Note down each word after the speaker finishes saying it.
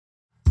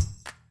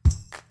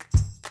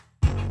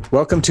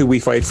Welcome to We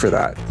Fight for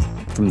That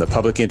from the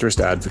Public Interest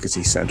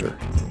Advocacy Centre.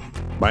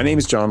 My name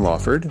is John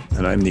Lawford,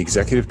 and I'm the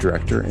Executive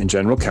Director and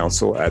General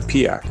Counsel at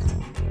PIAC.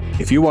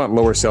 If you want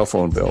lower cell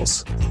phone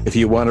bills, if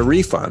you want a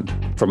refund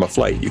from a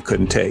flight you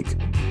couldn't take,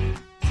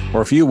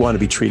 or if you want to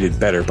be treated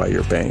better by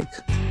your bank,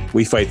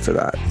 we fight for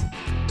that.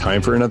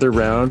 Time for another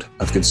round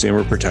of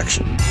consumer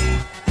protection.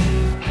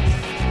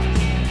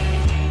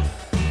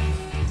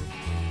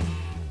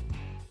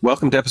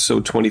 Welcome to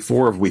episode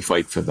 24 of We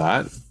Fight for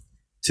That.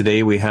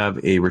 Today we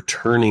have a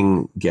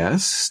returning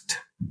guest,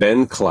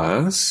 Ben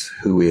Klass,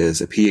 who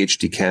is a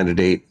PhD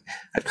candidate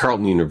at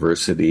Carleton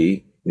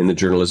University in the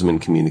Journalism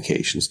and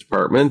Communications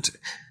Department.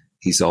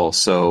 He's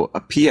also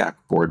a PIAC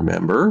board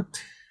member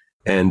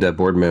and a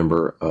board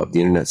member of the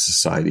Internet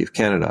Society of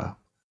Canada.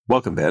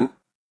 Welcome, Ben.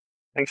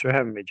 Thanks for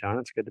having me, John.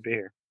 It's good to be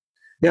here.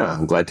 Yeah,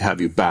 I'm glad to have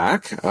you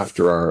back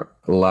after our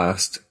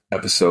last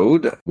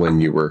episode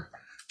when you were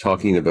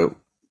talking about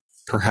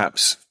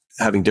perhaps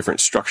having different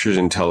structures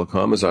in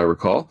telecom, as I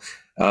recall.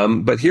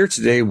 But here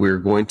today, we're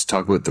going to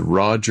talk about the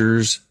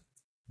Rogers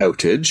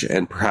outage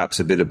and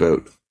perhaps a bit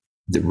about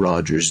the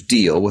Rogers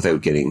deal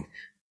without getting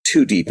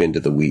too deep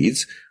into the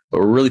weeds. But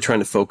we're really trying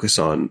to focus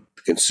on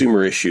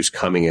consumer issues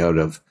coming out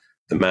of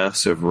the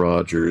massive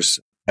Rogers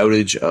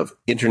outage of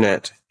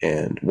internet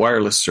and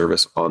wireless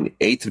service on the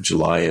 8th of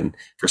July. And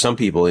for some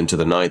people into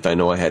the 9th, I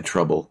know I had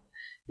trouble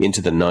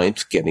into the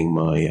 9th getting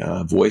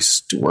my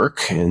voice to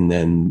work and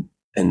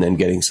then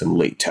getting some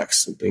late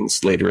texts and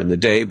things later in the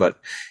day, but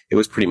it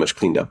was pretty much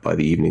cleaned up by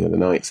the evening of the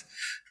 9th.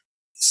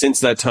 Since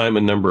that time,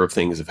 a number of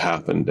things have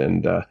happened,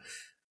 and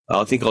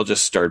I think I'll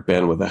just start,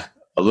 Ben, with a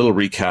little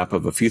recap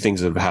of a few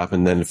things that have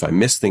happened. Then if I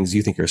miss things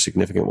you think are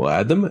significant, we'll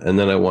add them, and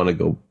then I want to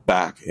go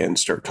back and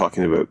start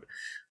talking about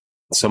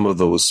some of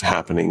those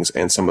happenings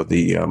and some of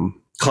the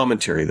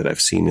commentary that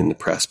I've seen in the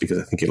press, because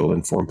I think it'll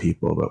inform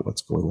people about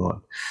what's going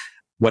on.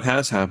 What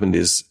has happened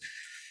is,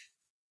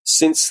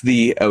 since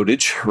the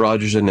outage,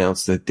 Rogers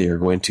announced that they are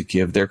going to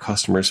give their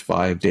customers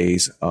 5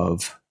 days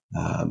of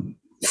 5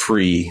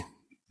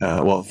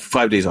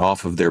 days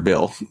off of their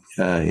bill.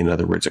 In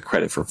other words, a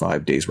credit for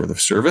 5 days worth of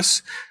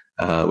service,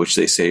 which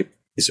they say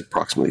is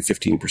approximately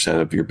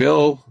 15% of your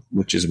bill,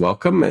 which is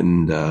welcome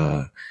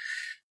and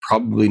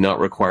probably not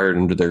required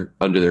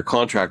under their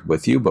contract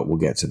with you, but we'll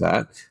get to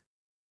that.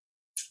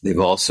 They've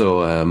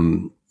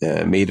also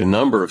made a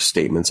number of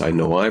statements. I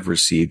know I've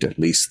received at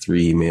least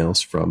 3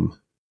 emails from,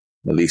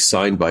 at least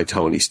signed by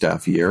Tony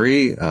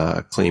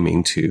Staffieri,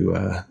 claiming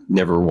to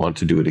never want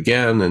to do it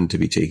again and to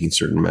be taking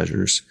certain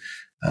measures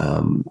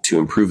to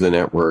improve the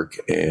network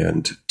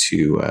and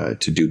to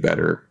do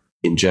better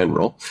in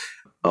general.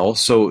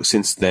 Also,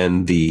 since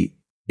then, the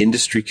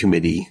Industry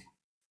Committee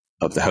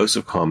of the House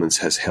of Commons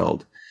has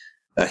held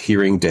a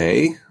hearing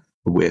day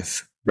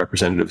with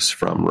representatives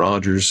from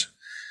Rogers,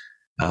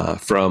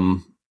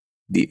 from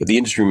the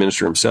industry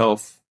minister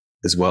himself,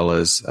 as well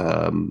as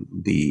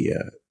the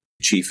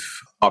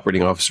chief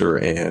operating officer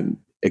and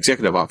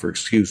executive officer,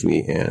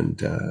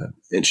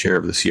 and chair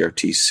of the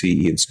CRTC,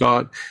 Ian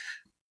Scott,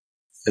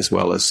 as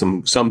well as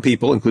some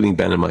people, including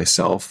Ben and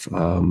myself,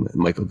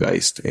 Michael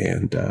Geist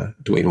and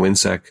Dwayne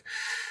Winsek,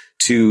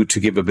 to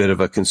give a bit of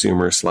a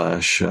consumer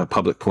 /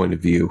 public point of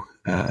view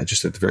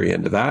just at the very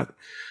end of that.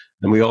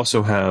 And we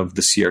also have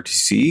the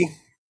CRTC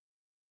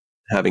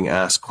having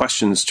asked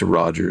questions to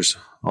Rogers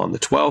on the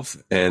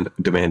 12th and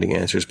demanding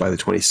answers by the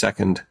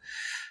 22nd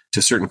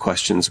to certain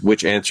questions,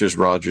 which answers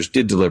Rogers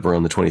did deliver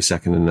on the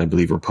 22nd, and I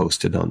believe were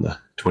posted on the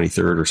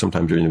 23rd or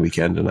sometime during the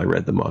weekend, and I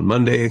read them on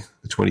Monday,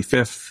 the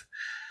 25th,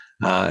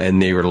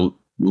 and they were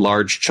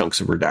large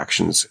chunks of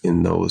redactions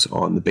in those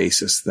on the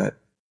basis that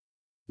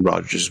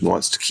Rogers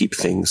wants to keep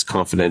things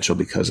confidential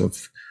because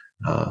of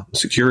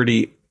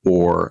security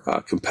or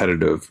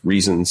competitive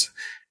reasons,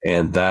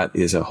 and that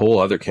is a whole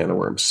other can of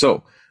worms.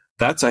 So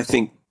that's, I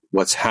think,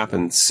 what's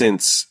happened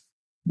since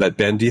that.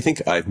 Ben, do you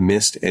think I've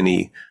missed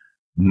any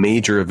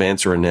major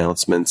events or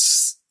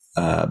announcements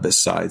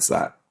besides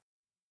that?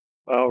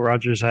 Well,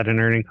 Rogers had an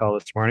earnings call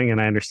this morning,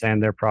 and I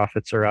understand their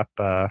profits are up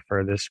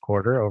for this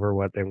quarter over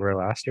what they were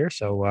last year.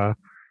 So I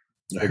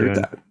heard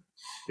that.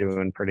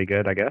 Doing pretty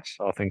good, I guess,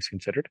 all things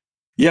considered.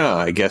 Yeah,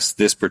 I guess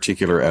this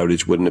particular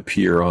outage wouldn't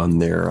appear on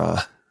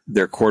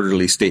their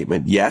quarterly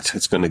statement yet.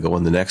 It's going to go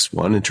on the next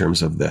one in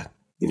terms of the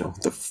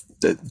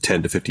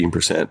 10 to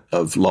 15%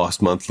 of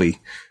lost monthly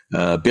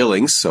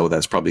billings. So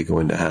that's probably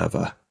going to have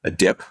a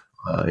dip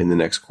in the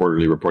next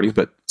quarterly reporting,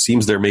 but it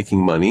seems they're making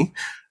money.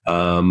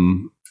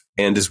 And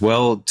as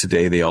well,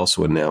 today they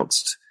also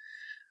announced,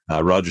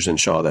 Rogers and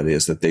Shaw, that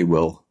is, that they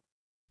will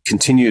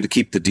continue to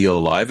keep the deal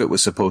alive. It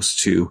was supposed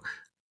to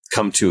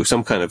come to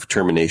some kind of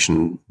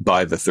termination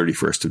by the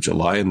 31st of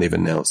July, and they've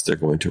announced they're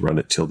going to run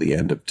it till the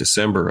end of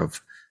December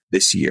of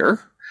this year,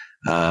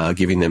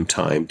 giving them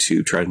time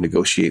to try to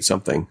negotiate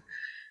something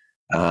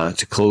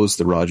to close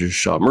the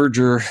Rogers-Shaw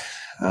merger,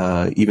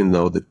 even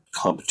though the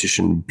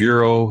Competition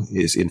Bureau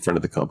is in front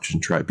of the Competition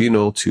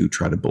Tribunal to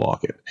try to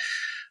block it.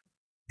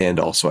 And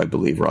also, I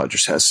believe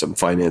Rogers has some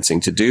financing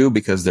to do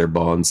because their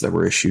bonds that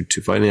were issued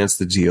to finance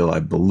the deal, I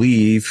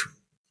believe,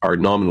 are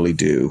nominally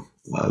due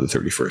the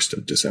 31st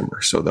of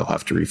December. So they'll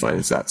have to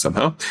refinance that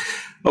somehow.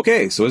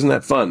 Okay, so isn't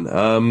that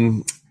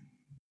fun?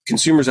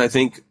 Consumers, I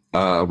think,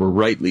 were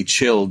rightly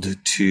chilled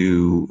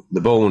to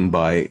the bone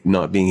by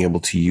not being able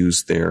to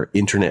use their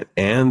internet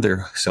and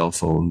their cell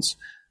phones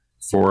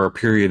for a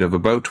period of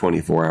about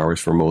 24 hours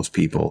for most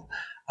people.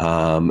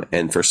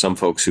 And for some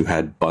folks who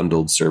had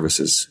bundled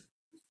services,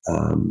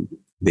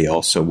 they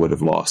also would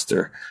have lost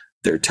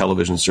their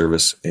television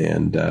service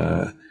and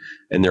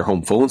their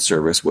home phone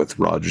service with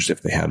Rogers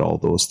if they had all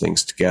those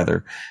things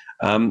together.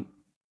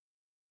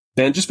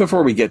 Ben, just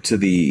before we get to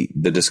the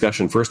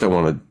discussion, first I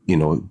want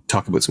to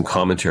talk about some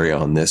commentary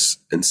on this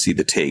and see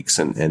the takes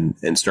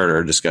and start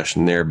our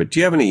discussion there. But do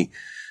you have any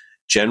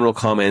general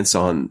comments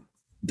on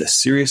the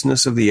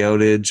seriousness of the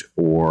outage,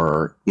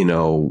 or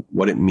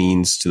what it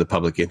means to the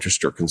public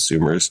interest or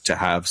consumers to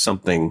have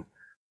something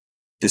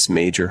this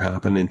major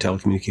happen in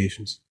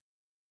telecommunications?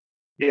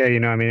 Yeah,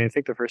 I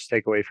think the first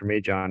takeaway for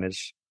me, John,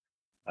 is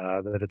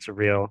that it's a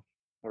real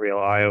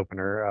eye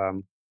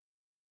opener.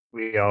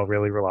 We all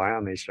really rely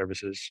on these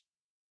services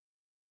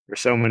for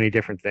so many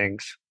different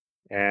things,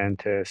 and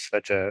to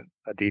such a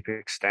deep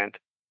extent.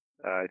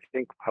 I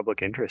think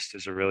public interest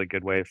is a really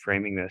good way of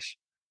framing this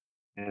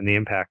and the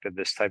impact of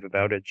this type of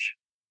outage.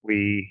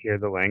 We hear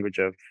the language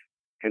of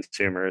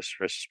consumers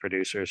versus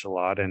producers a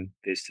lot in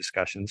these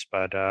discussions,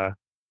 but I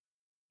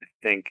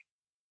think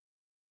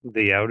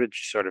the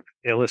outage sort of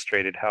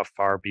illustrated how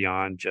far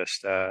beyond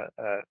just a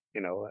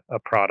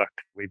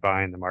product we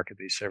buy in the market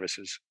these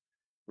services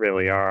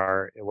really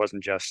are. It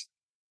wasn't just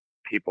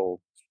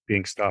people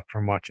being stopped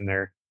from watching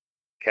their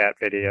cat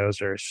videos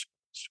or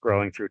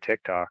scrolling through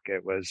TikTok.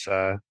 It was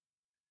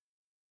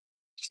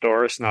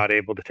stores not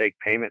able to take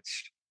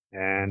payments,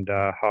 and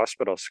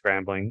hospitals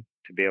scrambling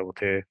to be able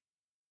to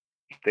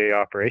keep the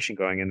operation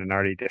going in an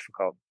already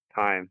difficult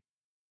time.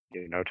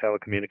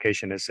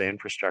 Telecommunication is the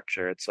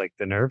infrastructure. It's like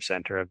the nerve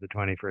center of the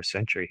 21st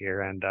century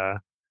here. And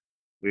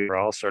we were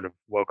all sort of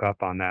woke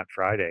up on that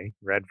Friday.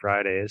 Red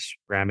Friday, as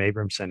Graham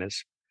Abramson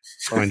is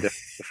coined the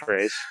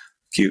phrase.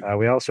 Cute.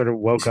 We all sort of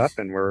woke up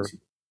and were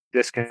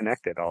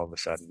disconnected all of a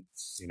sudden.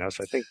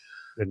 So I think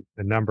the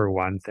number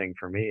one thing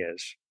for me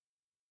is,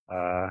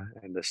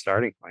 and the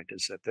starting point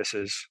is that this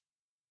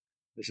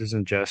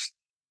isn't just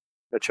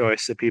a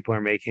choice that people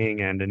are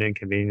making and an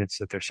inconvenience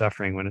that they're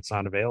suffering when it's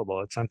not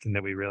available. It's something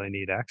that we really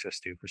need access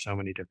to for so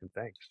many different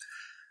things.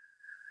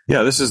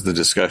 Yeah, this is the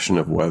discussion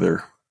of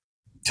whether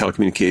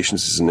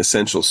telecommunications is an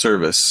essential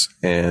service.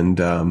 And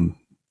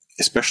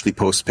especially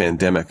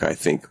post-pandemic, I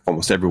think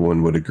almost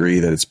everyone would agree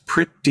that it's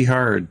pretty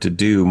hard to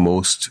do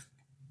most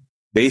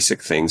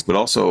basic things, but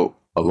also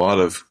a lot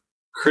of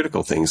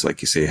critical things,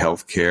 like you say,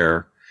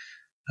 healthcare.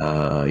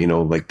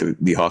 Like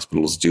the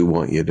hospitals do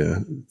want you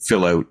to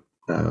fill out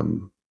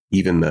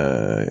even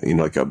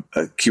like a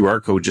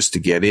QR code just to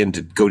get in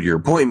to go to your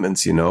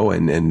appointments,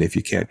 and if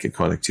you can't get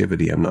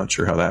connectivity, I'm not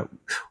sure how that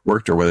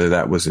worked or whether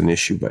that was an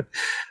issue, but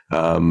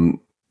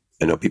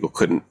I know people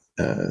couldn't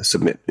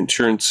submit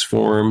insurance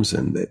forms,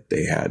 and that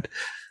they had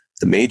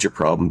the major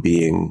problem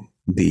being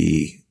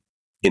the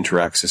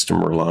Interac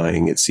system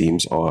relying, it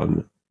seems,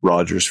 on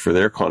Rogers for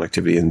their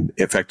connectivity and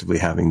effectively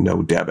having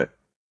no debit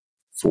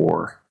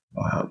for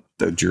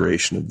the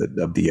duration of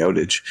the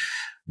outage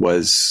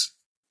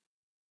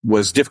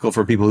was difficult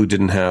for people who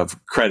didn't have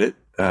credit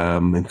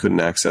and couldn't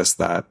access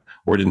that,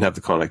 or didn't have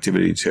the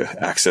connectivity to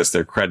access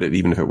their credit,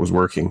 even if it was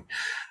working,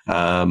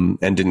 and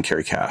didn't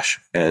carry cash.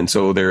 And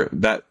so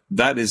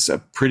that is a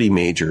pretty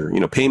major,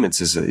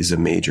 payments is a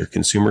major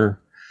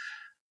consumer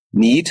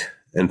need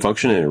and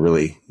function, and it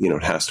really,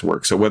 it has to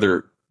work. So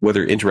whether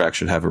Interac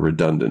should have a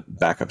redundant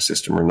backup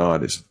system or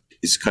not is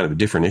kind of a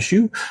different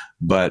issue,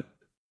 but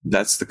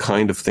that's the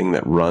kind of thing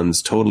that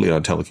runs totally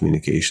on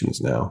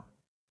telecommunications now.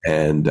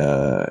 And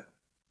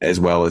as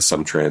well as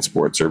some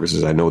transport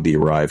services. I know the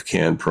Arrive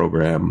Can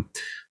program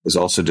was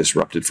also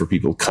disrupted for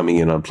people coming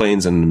in on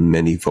planes, and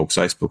many folks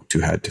I spoke to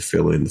had to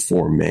fill in the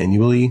form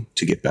manually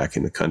to get back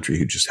in the country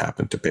who just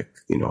happened to pick,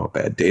 a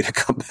bad day to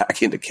come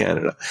back into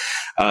Canada.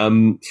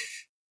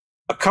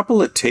 A couple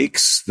of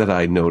takes that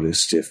I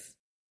noticed,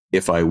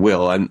 if I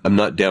will, I'm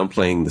not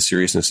downplaying the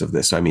seriousness of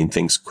this. I mean,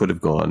 things could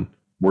have gone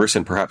worse,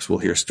 and perhaps we'll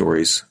hear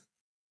stories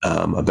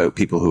about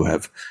people who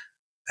have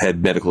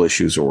had medical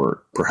issues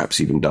or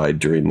perhaps even died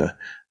during the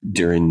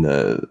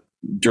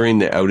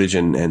outage,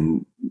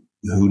 and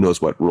who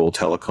knows what role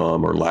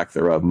telecom or lack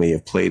thereof may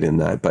have played in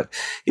that. But,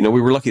 we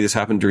were lucky this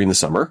happened during the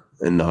summer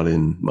and not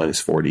in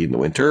 -40 in the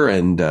winter.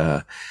 And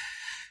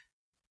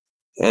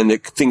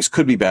things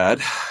could be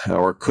bad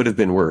or could have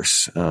been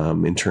worse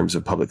in terms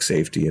of public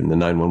safety, and the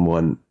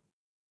 911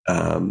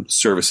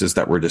 services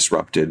that were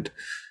disrupted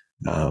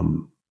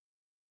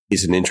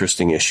is an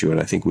interesting issue.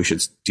 And I think we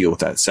should deal with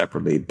that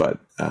separately. But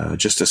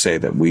just to say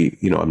that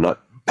I'm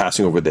not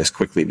passing over this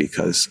quickly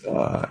because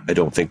I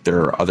don't think there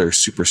are other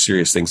super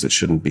serious things that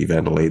shouldn't be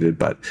ventilated.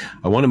 But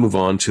I want to move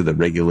on to the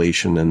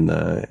regulation and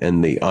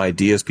the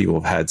ideas people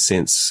have had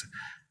since.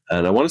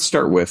 And I want to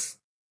start with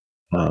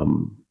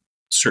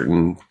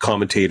certain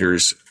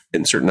commentators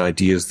and certain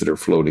ideas that are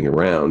floating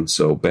around.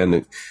 So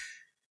Ben,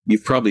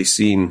 you've probably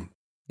seen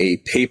a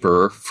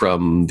paper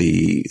from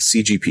the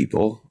CG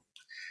people,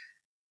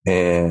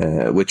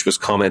 which was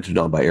commented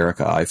on by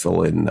Erica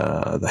Eiffel in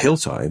the Hill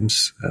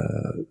Times,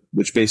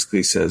 which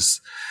basically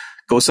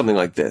goes something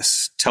like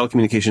this: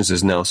 telecommunications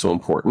is now so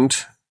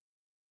important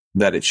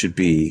that it should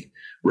be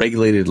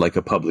regulated like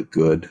a public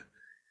good.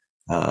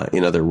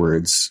 In other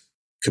words,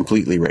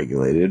 completely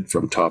regulated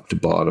from top to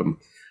bottom,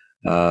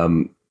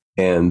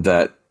 and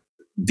that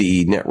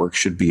the network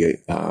should be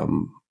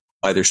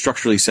either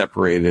structurally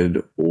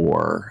separated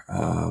or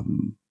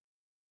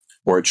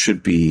it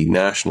should be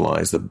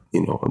nationalized.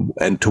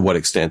 And to what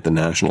extent the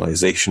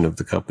nationalization of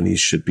the companies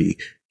should be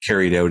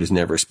carried out is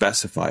never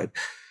specified.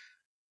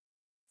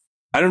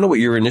 I don't know what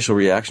your initial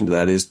reaction to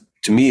that is.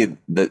 To me,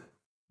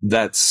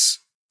 that's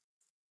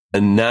a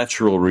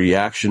natural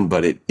reaction,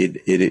 but it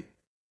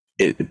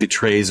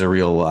betrays a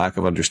real lack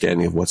of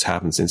understanding of what's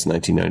happened since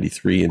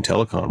 1993 in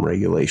telecom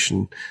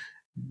regulation.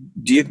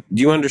 Do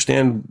you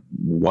understand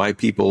why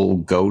people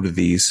go to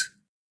these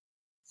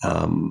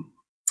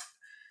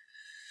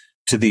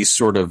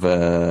sort of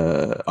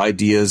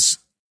ideas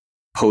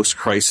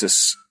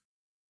post-crisis,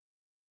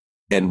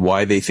 and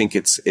why they think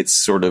it's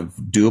sort of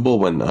doable?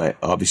 When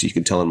obviously you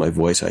can tell in my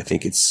voice, I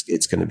think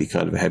it's going to be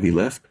kind of a heavy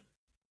lift.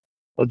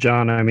 Well,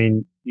 John, I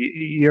mean,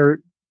 your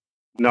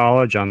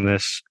knowledge on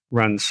this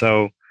runs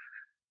so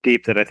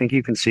deep that I think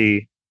you can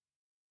see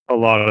a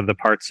lot of the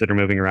parts that are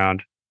moving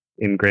around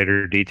in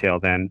greater detail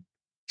than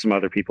some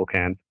other people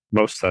can,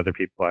 most other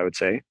people, I would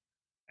say.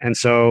 And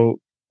so,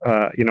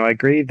 I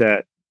agree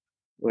that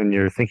when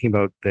you're thinking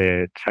about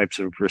the types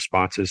of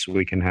responses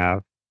we can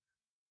have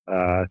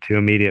to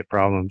immediate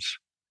problems,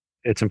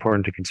 it's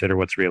important to consider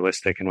what's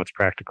realistic and what's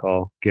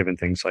practical, given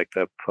things like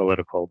the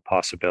political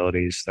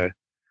possibilities, the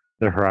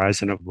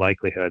horizon of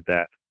likelihood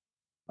that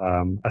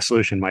a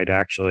solution might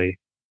actually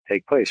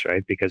take place,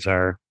 right? Because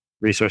our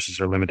resources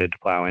are limited to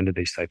plow into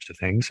these types of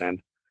things,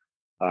 and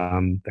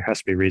there has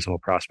to be a reasonable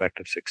prospect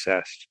of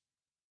success.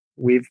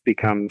 We've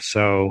become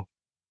so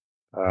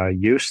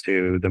used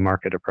to the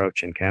market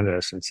approach in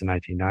Canada since the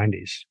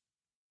 1990s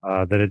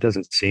that it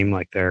doesn't seem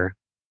like there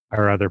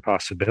are other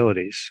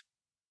possibilities.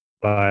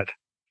 But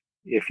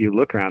if you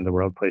look around the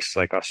world, places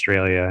like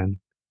Australia and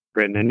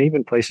Britain, and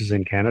even places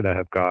in Canada,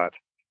 have got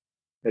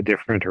a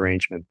different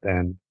arrangement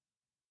than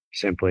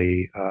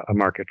simply a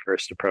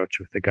market-first approach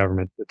with the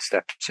government that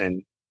steps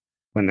in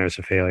when there's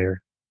a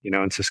failure.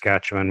 In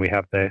Saskatchewan, we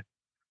have the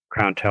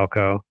Crown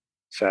Telco,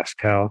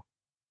 SaskTel.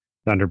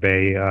 Thunder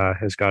Bay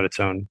has got its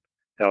own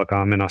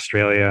telecom. In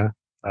Australia,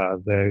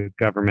 the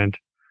government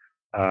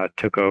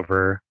took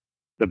over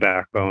the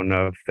backbone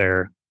of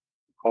their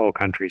whole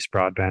country's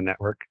broadband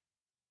network.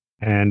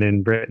 And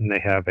in Britain, they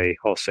have a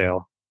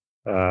wholesale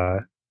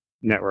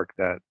network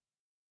that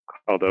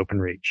called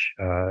Openreach.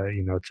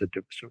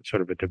 It's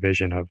sort of a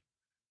division of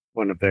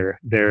one of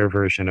their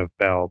version of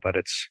Bell, but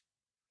it's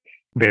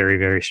very,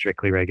 very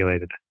strictly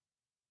regulated.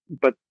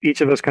 But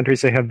each of those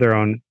countries, they have their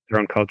own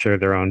culture,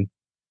 their own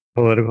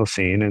political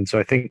scene. And so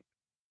I think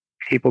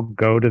people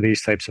go to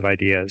these types of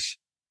ideas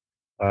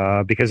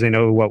because they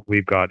know what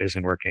we've got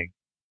isn't working.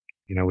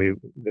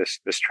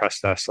 This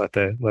trust us, let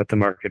the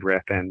market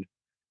rip, and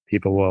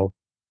people will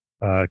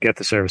get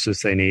the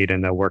services they need,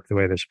 and they'll work the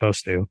way they're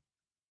supposed to.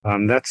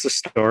 That's the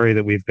story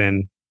that we've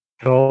been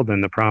told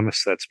and the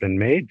promise that's been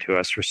made to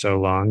us for so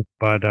long.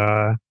 But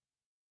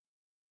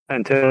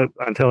until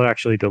it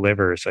actually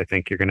delivers, I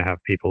think you're going to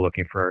have people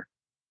looking for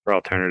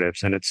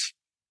alternatives, and it's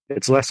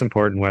less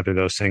important whether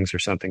those things are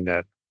something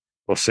that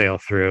will sail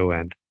through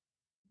and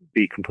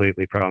be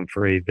completely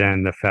problem-free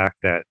than the fact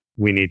that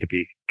we need to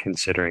be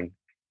considering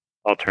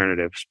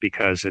alternatives,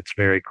 because it's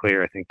very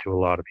clear, I think, to a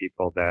lot of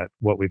people that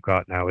what we've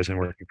got now isn't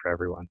working for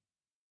everyone.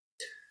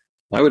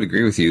 I would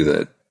agree with you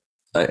that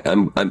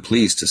I'm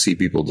pleased to see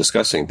people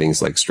discussing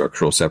things like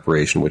structural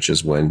separation, which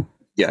is when,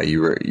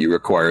 you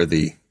require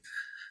the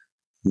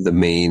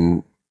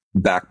main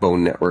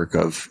backbone network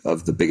of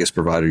the biggest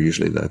provider,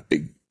 usually the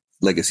big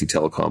legacy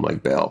telecom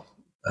like Bell,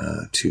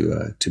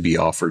 to be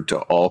offered to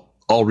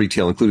all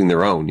retail, including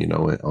their own,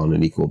 on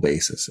an equal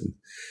basis,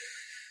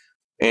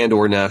 and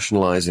or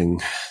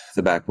nationalizing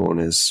the backbone,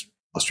 as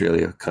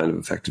Australia kind of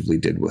effectively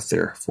did with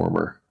their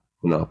former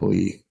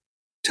monopoly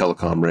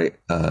telecom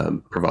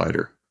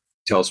provider,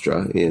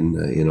 Telstra,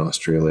 in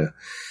Australia.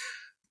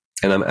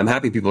 And I'm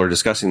happy people are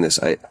discussing this.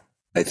 I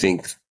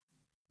think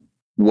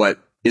what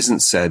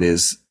isn't said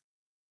is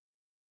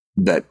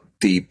that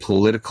the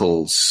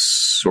political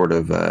sort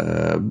of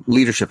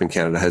leadership in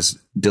Canada has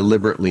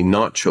deliberately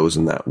not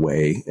chosen that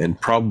way, and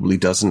probably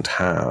doesn't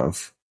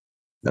have,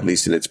 at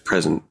least in its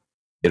present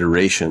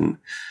iteration,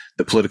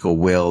 the political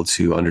will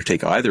to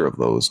undertake either of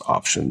those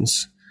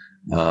options.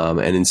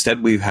 And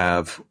instead we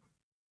have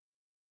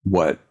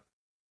what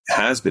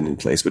has been in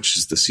place, which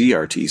is the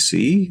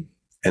CRTC,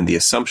 and the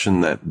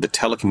assumption that the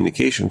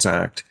Telecommunications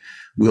Act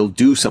will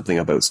do something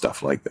about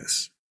stuff like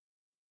this.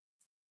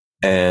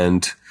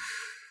 And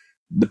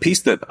the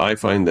piece that I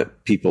find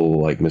that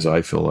people like Ms.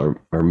 Eiffel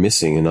are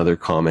missing, and other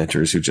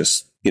commenters who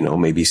just,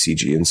 maybe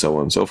CG and so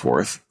on and so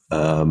forth,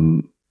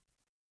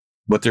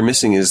 what they're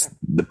missing is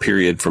the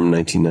period from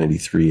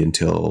 1993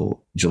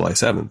 until July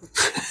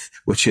 7th,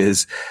 which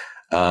is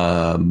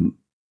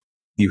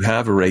you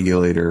have a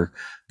regulator,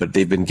 but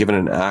they've been given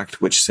an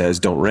act which says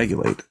don't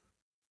regulate.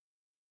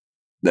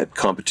 That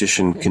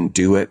competition can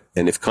do it.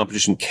 And if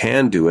competition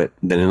can do it,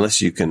 then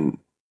unless you can,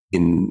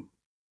 in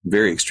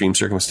very extreme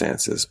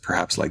circumstances,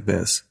 perhaps like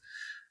this,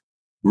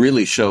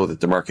 really show that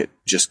the market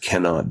just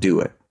cannot do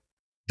it.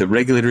 The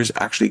regulators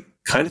actually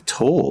kind of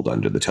told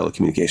under the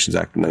Telecommunications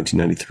Act of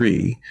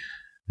 1993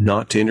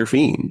 not to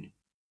intervene.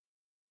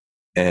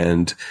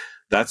 And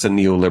that's a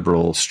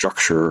neoliberal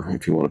structure,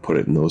 if you want to put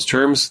it in those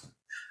terms.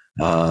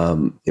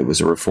 It was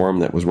a reform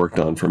that was worked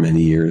on for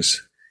many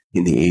years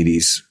in the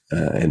 80s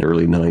and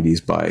early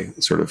 90s by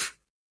sort of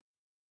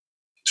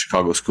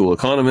Chicago school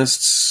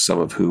economists, some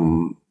of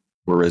whom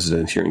were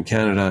resident here in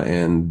Canada,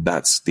 and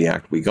that's the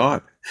act we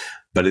got.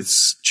 But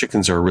its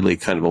chickens are really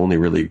kind of only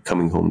really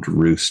coming home to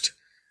roost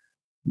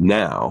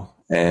now.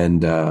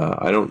 And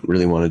I don't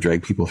really want to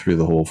drag people through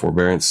the whole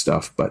forbearance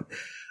stuff, but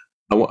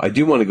I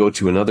do want to go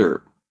to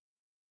another,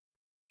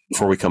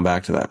 before we come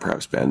back to that,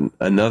 perhaps, Ben,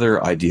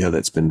 another idea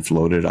that's been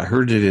floated. I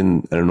heard it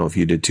in, I don't know if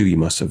you did too, you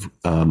must have,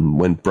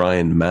 when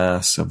Brian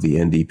Mass of the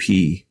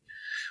NDP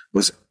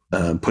was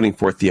putting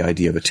forth the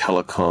idea of a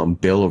telecom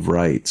bill of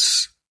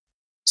rights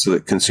so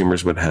that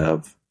consumers would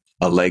have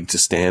a leg to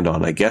stand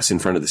on, I guess, in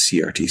front of the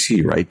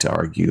CRTC, right, to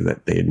argue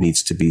that there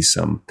needs to be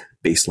some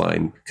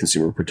baseline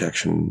consumer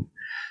protection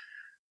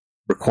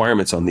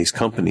requirements on these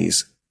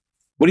companies.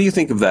 What do you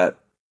think of that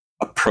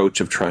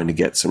approach of trying to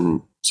get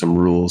some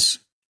rules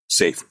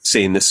safe,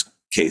 say in this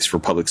case for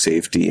public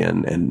safety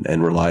and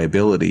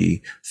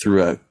reliability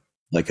through a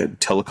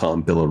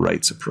telecom bill of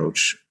rights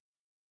approach?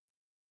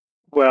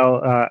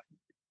 Well,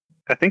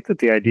 I think that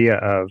the idea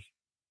of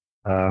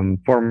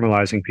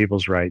formalizing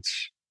people's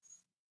rights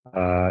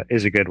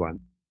is a good one.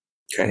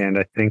 Okay. And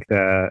I think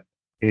that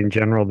in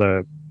general,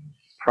 the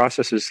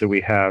processes that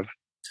we have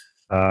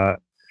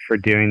for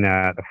doing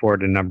that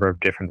afford a number of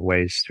different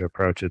ways to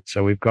approach it.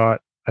 So we've got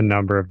a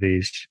number of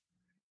these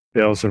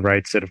bills of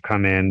rights that have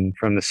come in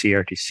from the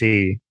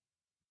CRTC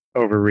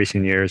over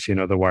recent years, you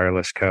know, the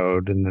wireless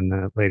code, and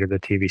then later the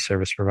TV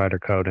service provider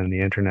code and the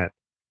internet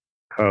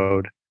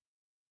code.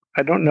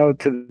 I don't know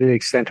to the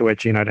extent to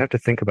which, you know, I'd have to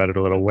think about it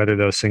a little, whether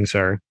those things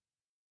are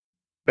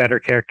better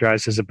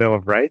characterized as a bill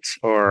of rights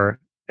or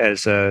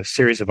as a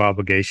series of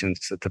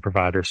obligations that the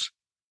providers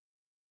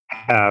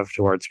have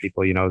towards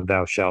people. You know,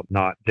 thou shalt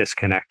not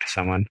disconnect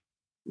someone.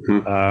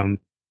 Mm-hmm.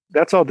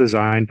 That's all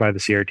designed by the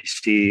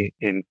CRTC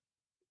in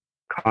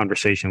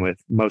conversation with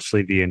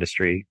mostly the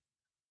industry,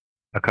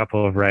 a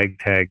couple of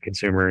ragtag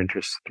consumer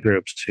interest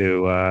groups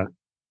who,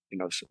 you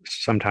know,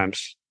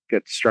 sometimes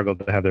struggle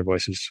to have their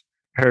voices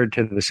heard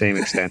to the same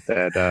extent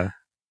that the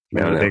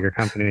bigger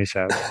companies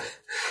have.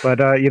 But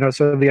you know,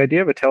 so the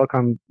idea of a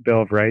telecom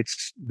bill of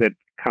rights that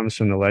comes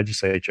from the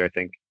legislature, I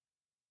think,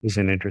 is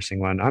an interesting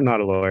one. I'm not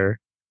a lawyer,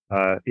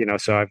 you know,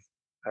 so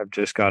I've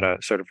just got a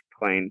sort of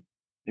plain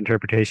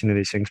interpretation of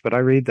these things. But I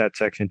read that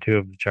section 2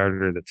 of the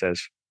charter that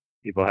says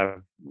people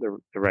have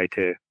the right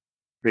to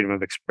freedom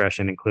of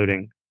expression,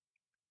 including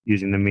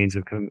using the means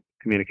of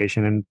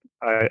communication. And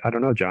I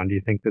don't know, John, do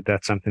you think that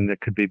that's something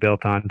that could be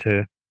built on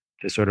to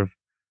sort of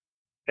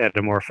at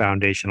a more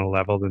foundational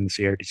level than the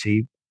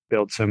CRTC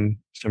build some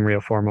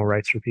real formal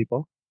rights for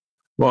people?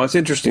 Well, it's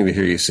interesting to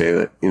hear you say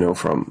that, you know,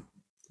 from,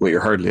 well,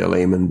 you're hardly a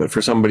layman, but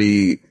for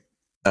somebody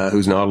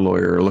who's not a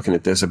lawyer looking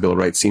at this, a bill of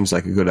rights seems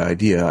like a good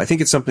idea. I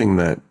think it's something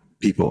that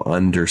people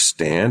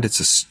understand.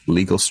 It's a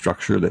legal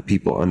structure that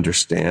people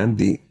understand.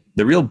 The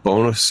real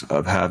bonus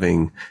of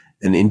having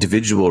an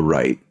individual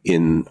right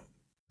in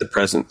the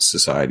present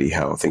society,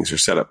 how things are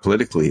set up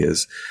politically,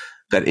 is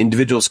that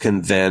individuals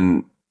can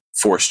then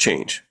force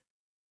change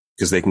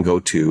because they can go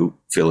to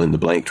fill in the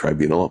blank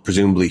tribunal.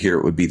 Presumably here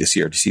it would be the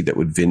CRTC that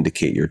would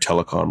vindicate your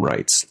telecom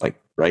rights. Like,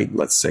 right?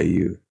 Let's say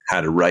you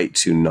had a right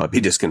to not be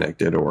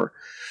disconnected, or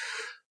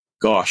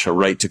gosh, a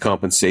right to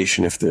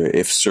compensation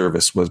if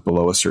service was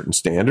below a certain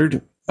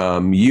standard.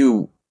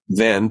 You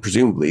then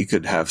presumably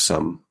could have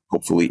some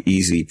hopefully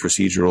easy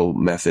procedural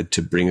method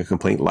to bring a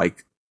complaint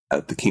like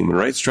at the Human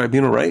Rights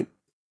Tribunal, right?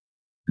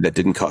 That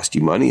didn't cost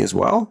you money as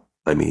well.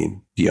 I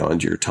mean,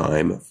 beyond your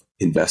time of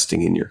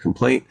investing in your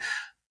complaint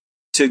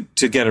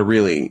to get a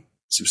really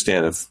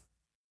substantive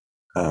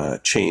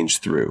change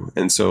through.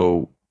 And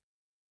so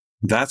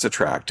that's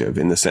attractive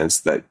in the sense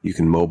that you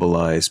can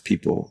mobilize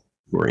people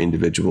who are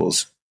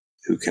individuals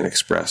who can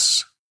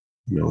express,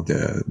 you know,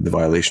 the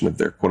violation of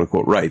their quote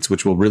unquote rights,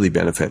 which will really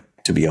benefit,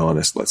 to be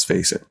honest, let's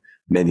face it,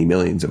 many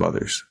millions of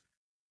others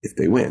if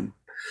they win.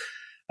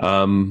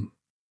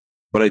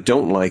 What I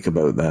don't like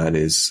about that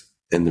is,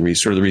 and the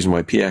reason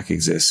why PIAC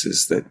exists,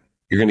 is that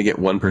you're going to get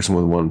one person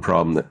with one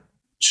problem that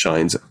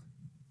shines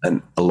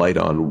a light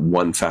on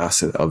one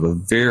facet of a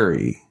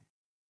very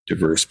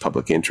diverse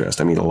public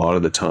interest. I mean, a lot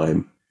of the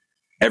time,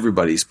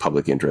 everybody's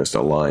public interest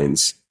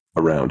aligns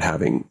around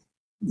having,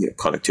 you know,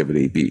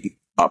 connectivity be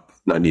up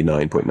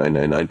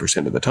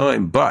 99.999% of the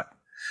time. But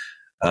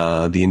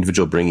the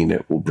individual bringing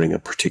it will bring a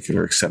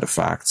particular set of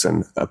facts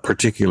and a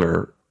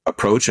particular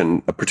approach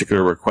and a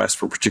particular request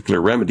for particular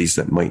remedies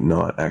that might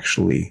not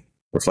actually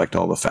reflect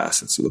all the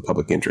facets of the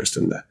public interest.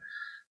 And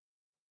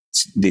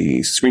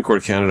the Supreme Court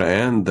of Canada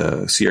and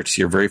the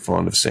CRTC are very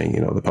fond of saying,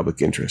 the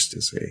public interest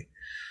is a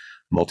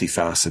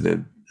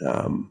multifaceted,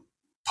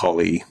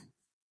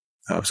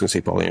 I was going to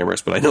say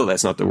polyamorous, but I know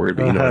that's not the word,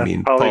 but you know what I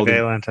mean.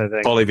 Polyvalent, I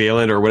think.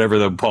 Polyvalent, or whatever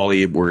the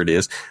poly word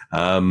is.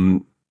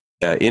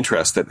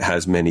 Interest that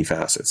has many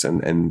facets.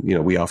 And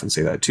we often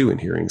say that too in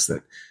hearings,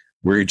 that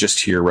we're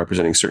just here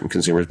representing certain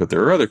consumers, but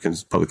there are other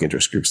public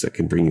interest groups that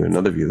can bring you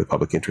another view of the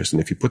public interest.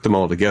 And if you put them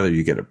all together,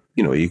 you get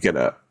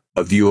a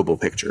viewable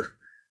picture.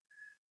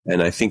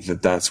 And I think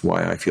that's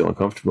why I feel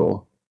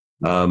uncomfortable.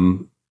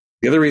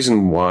 The other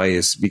reason why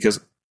is because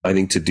I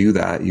think to do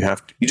that,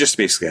 you just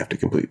basically have to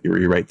completely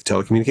rewrite the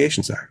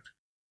Telecommunications Act.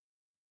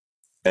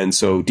 And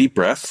so, deep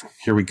breath,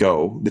 here we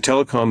go. The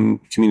Telecom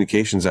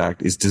Communications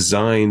Act is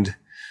designed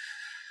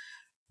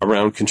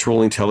around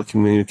controlling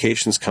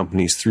telecommunications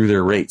companies through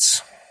their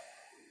rates.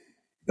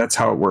 That's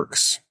how it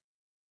works.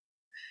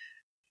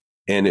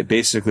 And it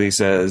basically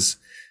says,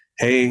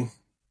 hey,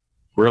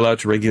 we're allowed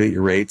to regulate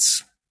your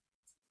rates.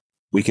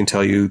 We can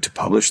tell you to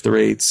publish the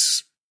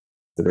rates.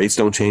 The rates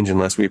don't change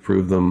unless we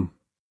approve them.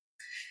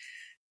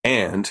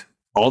 And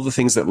all the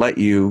things that let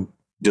you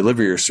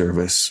deliver your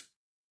service,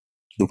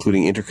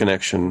 including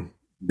interconnection,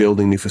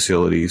 building new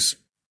facilities,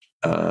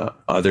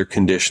 other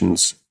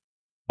conditions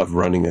of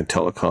running a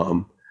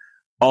telecom,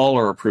 all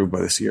are approved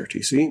by the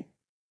CRTC.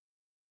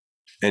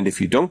 And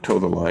if you don't toe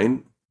the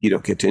line, you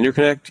don't get to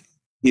interconnect,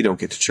 you don't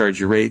get to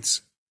charge your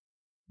rates,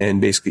 and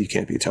basically you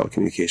can't be a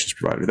telecommunications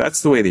provider.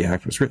 That's the way the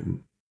Act was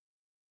written.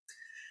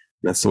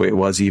 That's the way it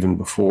was even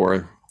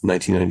before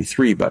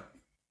 1993, but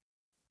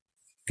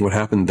what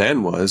happened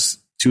then was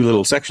two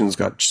little sections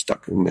got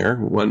stuck in there.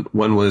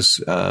 One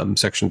was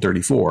Section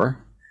 34.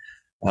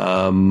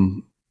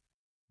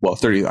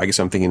 30. I guess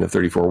I'm thinking of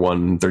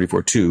 34.1,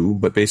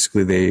 34.2. But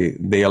basically,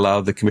 they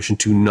allowed the commission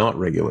to not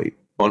regulate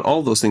on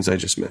all those things I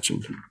just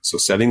mentioned. So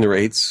setting the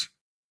rates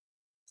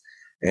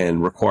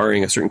and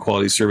requiring a certain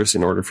quality of service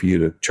in order for you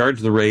to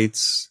charge the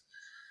rates,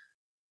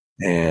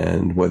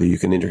 and whether you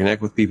can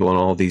interconnect with people and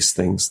all these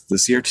things. The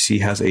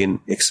CRTC has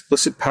an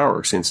explicit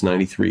power since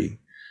 93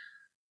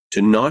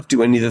 to not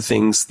do any of the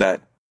things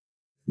that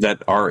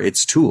are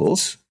its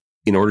tools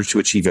in order to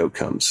achieve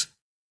outcomes.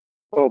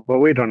 Oh, but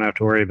we don't have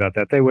to worry about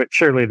that.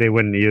 Surely they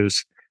wouldn't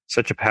use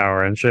such a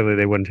power, and surely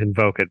they wouldn't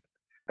invoke it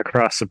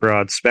across the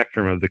broad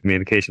spectrum of the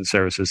communication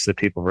services that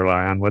people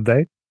rely on, would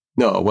they?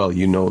 No, well,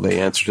 the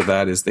answer to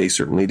that is they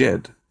certainly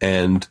did.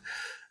 And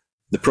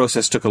the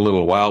process took a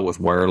little while with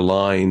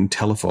wireline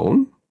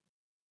telephone.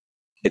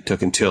 It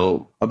took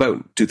until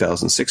about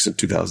 2006 and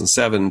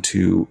 2007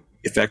 to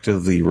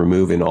effectively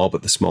remove in all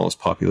but the smallest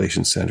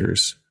population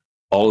centers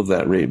all of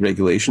that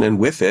regulation, and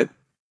with it,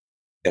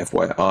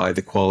 FYI,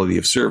 the quality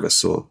of service.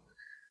 So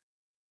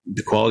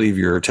the quality of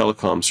your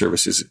telecom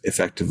service is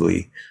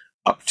effectively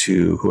up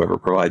to whoever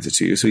provides it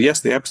to you. So yes,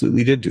 they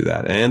absolutely did do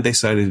that, and they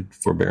cited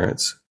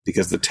forbearance,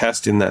 because the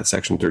test in that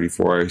Section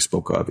 34 I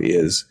spoke of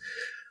is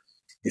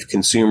if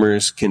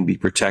consumers can be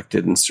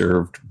protected and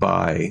served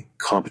by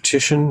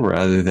competition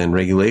rather than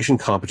regulation.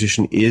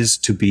 Competition is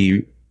to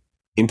be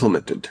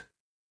implemented,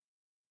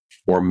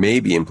 or may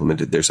be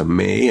implemented. There's a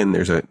may and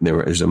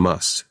there's a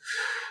must.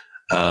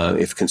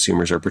 If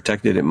consumers are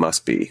protected, it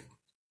must be.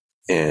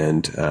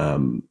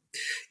 And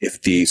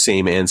if the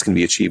same ends can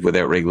be achieved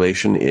without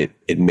regulation,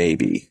 it may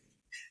be.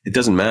 It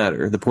doesn't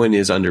matter. The point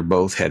is, under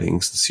both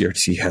headings, the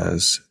CRTC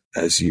has,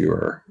 as you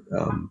are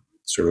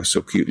sort of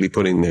so cutely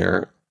putting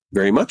there,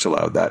 very much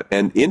allowed that.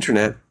 And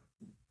internet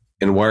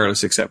and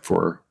wireless, except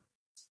for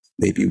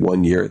maybe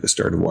 1 year at the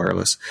start of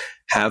wireless,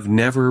 have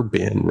never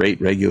been rate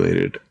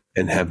regulated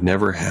and have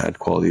never had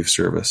quality of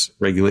service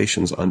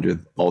regulations under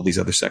all these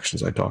other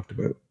sections I talked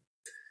about.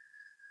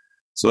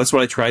 So that's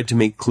what I tried to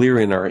make clear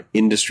in our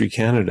Industry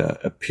Canada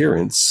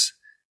appearance.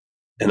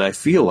 And I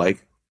feel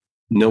like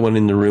no one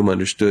in the room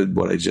understood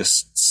what I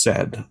just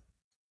said.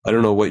 I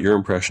don't know what your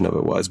impression of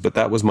it was, but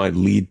that was my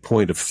lead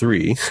point of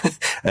 3.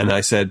 And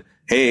I said,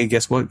 hey,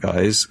 guess what,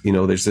 guys?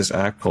 There's this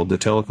act called the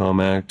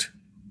Telecom Act.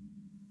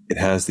 It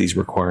has these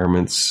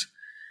requirements.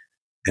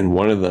 And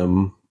one of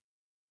them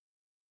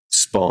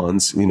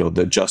spawns,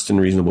 the just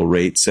and reasonable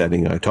rate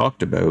setting I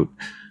talked about.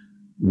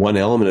 One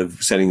element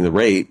of setting the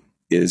rate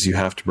is you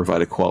have to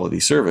provide a quality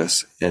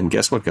service. And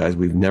guess what, guys?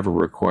 We've never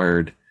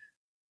required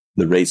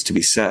the rates to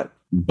be set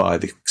by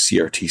the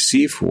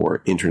CRTC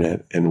for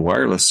internet and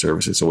wireless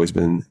service. It's always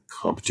been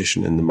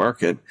competition in the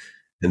market,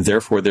 and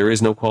therefore there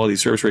is no quality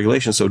service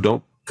regulation. So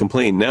don't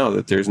complain now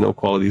that there's no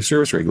quality of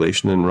service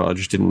regulation and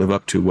Rogers didn't live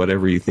up to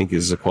whatever you think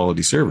is a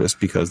quality service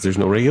because there's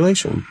no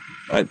regulation.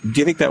 Do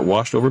you think that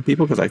washed over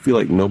people? Because I feel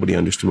like nobody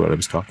understood what I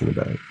was talking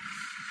about.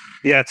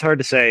 Yeah, it's hard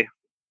to say.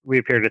 We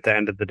appeared at the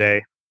end of the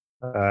day.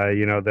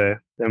 The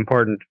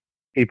important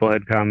people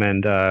had come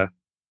and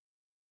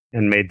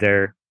made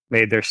their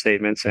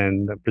statements,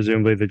 and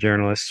presumably the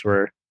journalists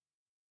were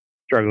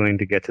struggling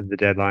to get to the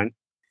deadline.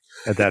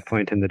 at that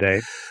point in the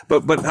day.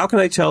 But how can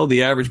I tell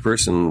the average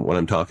person what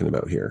I'm talking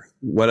about here?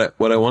 What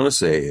I want to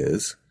say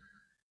is,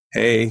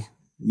 hey,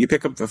 you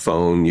pick up the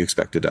phone, you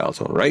expect a dial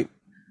tone, right?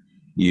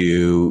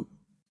 You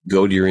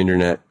go to your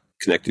internet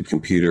connected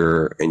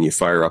computer and you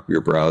fire up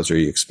your browser,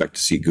 you expect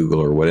to see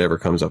Google or whatever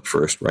comes up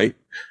first, right?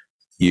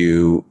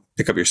 You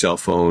pick up your cell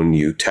phone,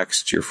 you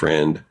text your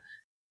friend,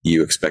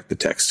 you expect the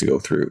text to go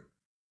through.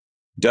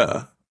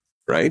 Duh,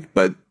 right?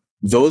 But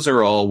those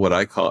are all what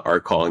I are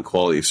calling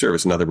quality of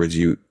service. In other words,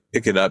 you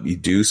pick it up, you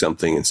do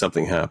something, and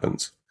something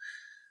happens.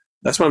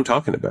 That's what I'm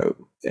talking about.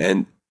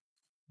 And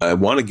I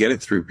want to get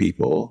it through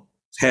people's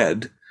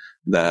head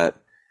that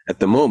at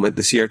the moment,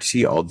 the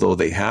CRTC, although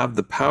they have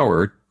the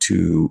power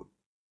to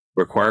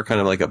require kind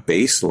of like a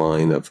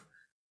baseline of,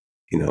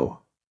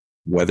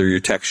 whether your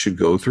text should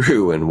go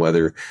through and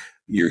whether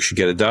you should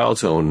get a dial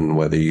tone and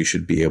whether you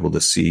should be able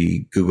to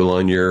see Google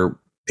on your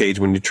page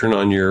when you turn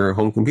on your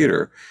home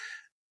computer.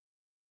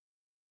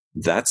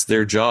 That's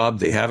their job.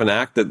 They have an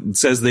act that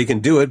says they can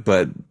do it,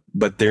 but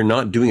they're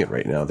not doing it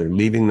right now. They're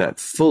leaving that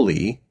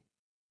fully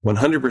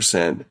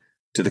 100%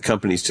 to the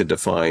companies to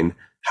define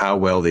how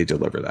well they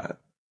deliver that.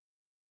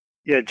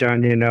 Yeah,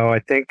 John, I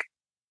think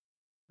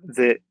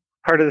that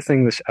part of the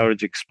thing this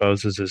outage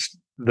exposes is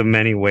the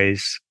many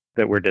ways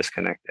that we're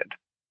disconnected,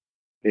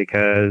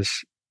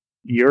 because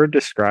you're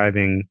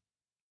describing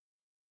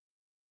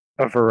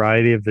a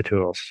variety of the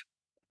tools,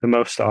 the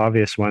most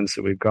obvious ones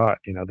that we've got,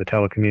 the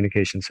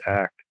Telecommunications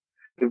Act.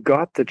 We've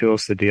got the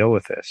tools to deal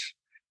with this.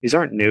 These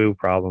aren't new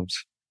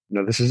problems.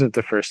 This isn't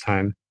the first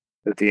time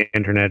that the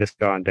internet has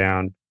gone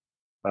down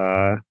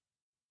for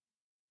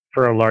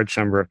a large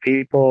number of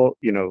people.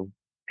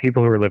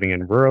 People who are living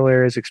in rural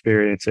areas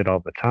experience it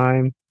all the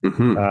time.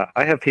 Mm-hmm.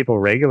 I have people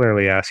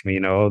regularly ask me,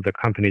 the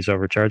companies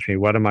overcharge me.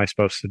 What am I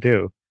supposed to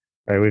do?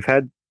 Right? We've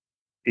had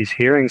these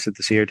hearings at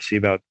the CRTC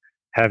about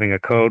having a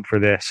code for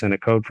this and a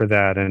code for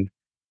that. And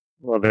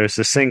well, there's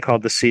this thing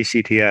called the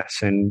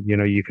CCTS, and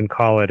you can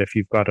call it if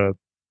you've got a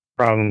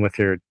problem with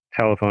your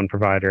telephone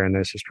provider. And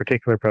there's this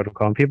particular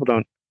protocol, and people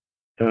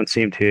don't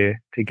seem to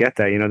get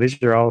that.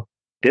 These are all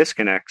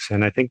disconnects,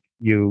 and I think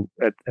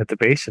at the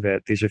base of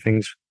it, these are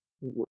things.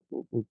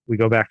 We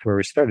go back to where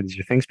we started. These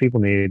are things people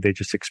need. They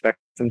just expect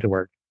them to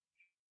work,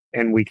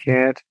 and we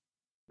can't.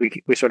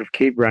 We sort of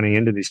keep running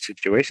into these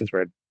situations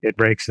where it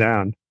breaks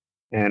down,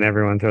 and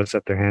everyone throws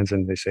up their hands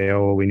and they say,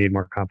 "Oh, well, we need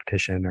more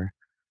competition," or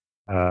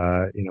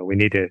we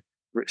need to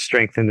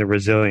strengthen the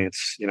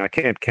resilience. I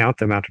can't count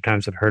the amount of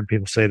times I've heard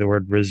people say the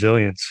word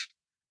resilience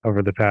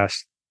over the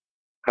past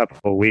couple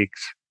of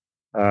weeks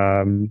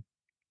following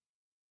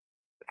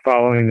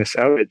this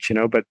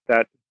outage. But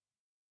that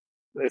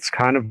it's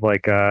kind of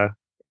like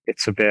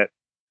it's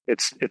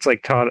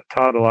like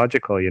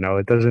tautological.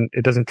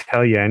 It doesn't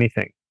tell you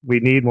anything. We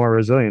need more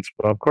resilience.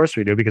 Well, of course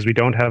we do, because we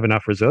don't have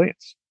enough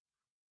resilience.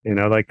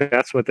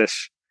 That's what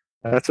this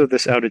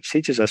outage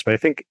teaches us. But I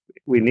think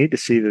we need to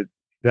see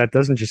that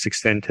doesn't just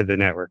extend to the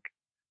network.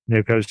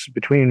 Because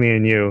between me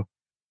and you,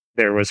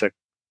 there was a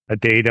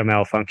data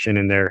malfunction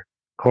in their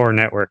core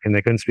network, and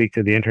they couldn't speak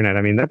to the internet.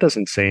 I mean, that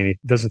doesn't say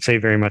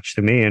very much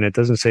to me, and it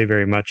doesn't say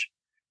very much,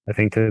 I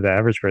think, to the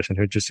average person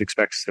who just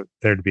expects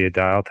there to be a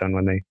dial tone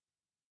when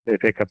they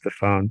pick up the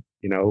phone.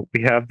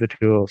 We have the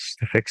tools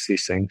to fix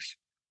these things,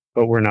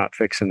 but we're not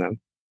fixing them.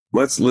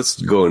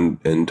 Let's go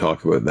and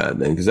talk about that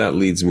then, because that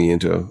leads me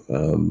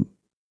into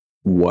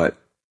what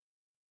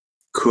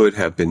could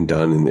have been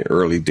done in the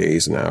early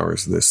days and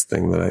hours of this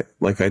thing that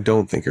I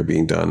don't think are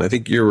being done. I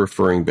think you're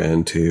referring,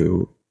 Ben,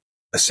 to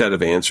a set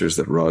of answers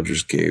that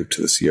Rogers gave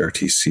to the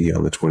CRTC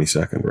on the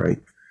 22nd,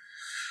 right?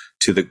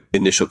 To the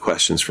initial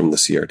questions from the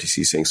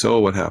CRTC saying, "So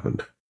what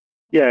happened?"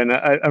 Yeah, and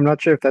I'm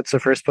not sure if that's the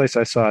first place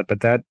I saw it, but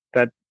that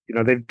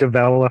they've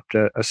developed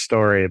a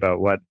story about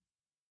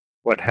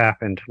what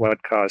happened,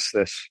 what caused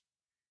this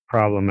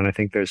problem, and I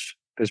think there's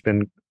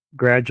been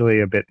gradually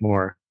a bit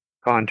more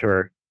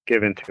contour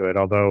given to it.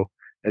 Although,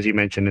 as you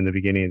mentioned in the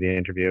beginning of the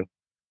interview,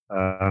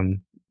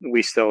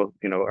 we still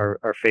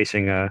are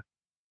facing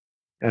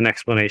an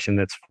explanation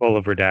that's full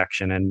of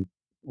redaction and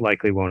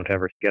likely won't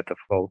ever get the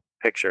full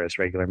picture as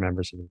regular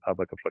members of the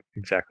public of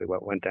exactly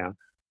what went down.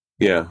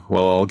 Yeah,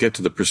 well, I'll get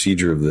to the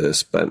procedure of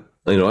this, but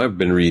I've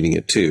been reading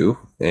it too,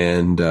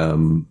 and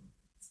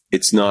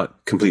it's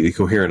not completely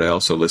coherent. I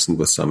also listened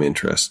with some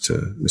interest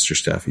to Mr.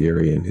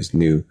 Staffieri and his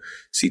new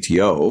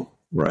CTO,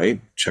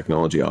 right,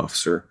 technology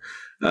officer,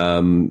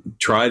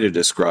 try to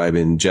describe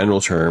in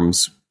general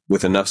terms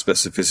with enough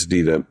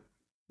specificity to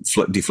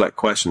deflect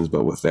questions,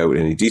 but without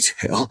any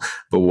detail,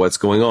 but what's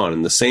going on.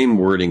 And the same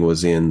wording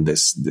was in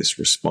this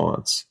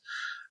response.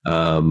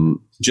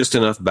 Just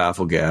enough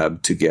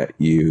bafflegab to get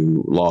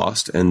you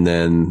lost, and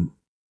then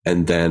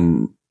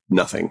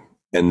nothing.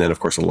 And then, of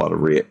course, a lot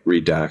of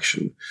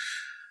redaction.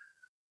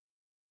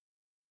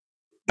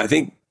 I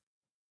think,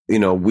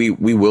 we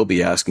will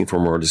be asking for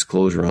more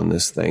disclosure on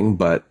this thing,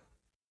 but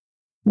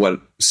what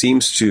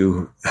seems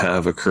to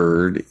have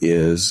occurred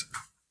is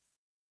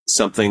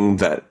something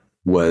that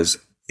was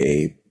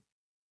a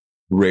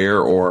rare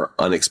or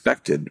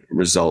unexpected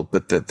result,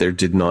 but that there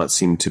did not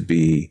seem to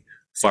be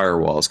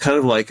firewalls, kind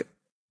of like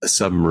a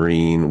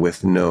submarine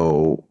with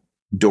no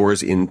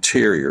doors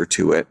interior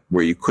to it,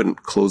 where you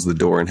couldn't close the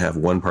door and have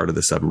one part of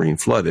the submarine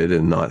flooded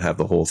and not have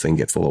the whole thing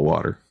get full of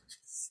water.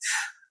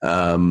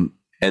 And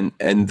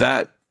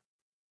that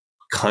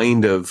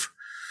kind of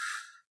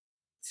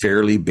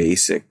fairly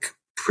basic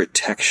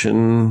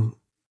protection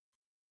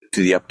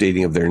to the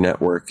updating of their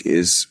network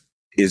is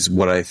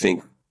what I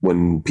think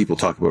when people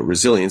talk about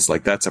resilience,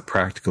 like that's a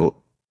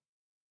practical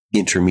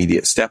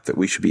intermediate step that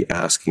we should be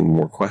asking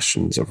more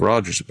questions of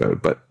Rogers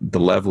about. But the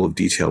level of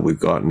detail we've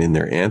gotten in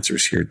their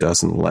answers here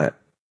doesn't let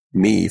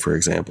me, for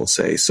example,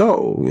 say,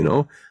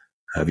 so,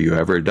 have you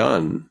ever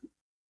done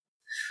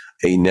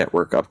a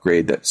network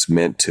upgrade that's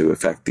meant to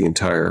affect the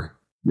entire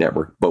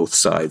network, both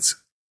sides,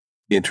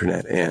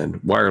 internet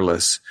and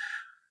wireless,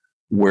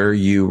 where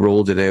you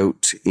rolled it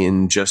out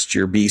in just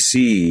your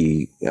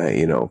BC,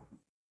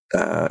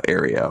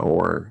 area,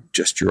 or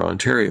just your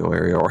Ontario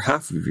area, or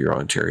half of your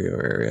Ontario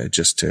area,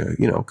 just to,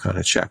 kind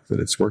of check that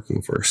it's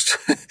working first.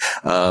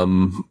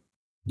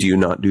 Do you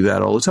not do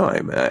that all the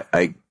time?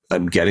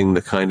 I'm getting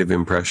the kind of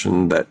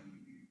impression that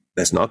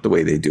that's not the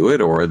way they do it,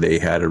 or they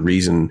had a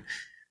reason,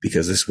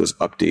 because this was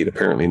update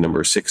apparently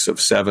number 6 of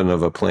 7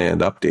 of a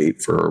planned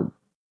update for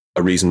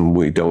a reason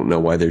we don't know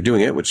why they're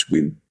doing it, which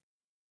we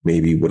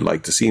maybe would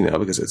like to see now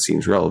because it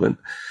seems relevant.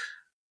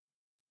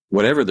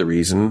 Whatever the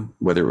reason,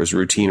 whether it was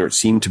routine or it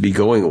seemed to be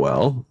going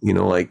well,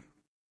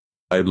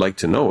 I'd like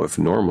to know if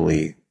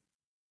normally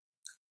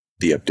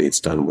the update's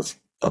done with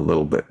a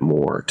little bit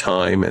more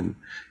time and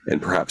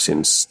perhaps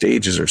in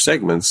stages or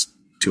segments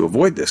to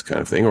avoid this kind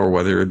of thing, or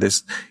whether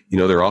this,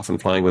 they're often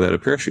flying without a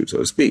parachute, so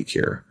to speak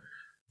here.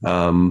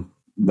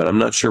 But I'm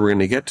not sure we're going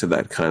to get to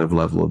that kind of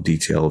level of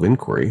detail of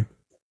inquiry.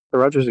 The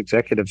Rogers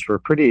executives were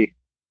pretty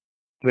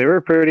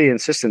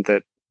insistent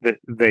that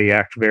they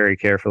act very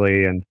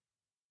carefully, and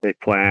they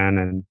plan,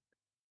 and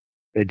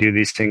they do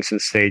these things in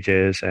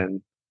stages,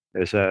 and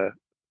there's a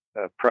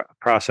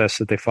process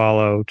that they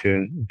follow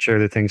to ensure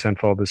that things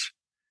unfold as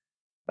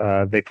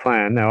they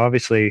plan. Now,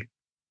 obviously,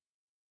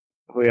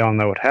 we all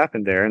know what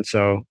happened there, and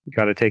so you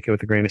got to take it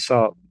with a grain of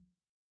salt.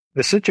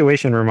 The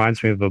situation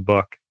reminds me of a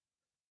book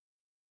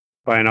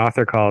by an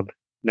author called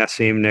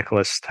Nassim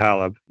Nicholas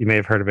Taleb. You may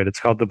have heard of it.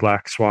 It's called The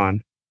Black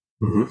Swan.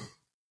 Mm-hmm.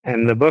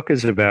 And the book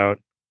is about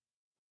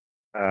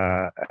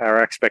our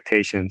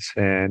expectations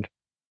and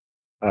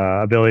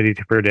ability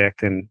to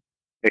predict and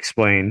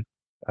explain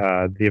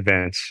the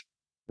events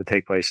that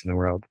take place in the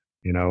world.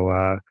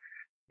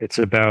 It's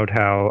about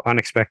how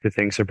unexpected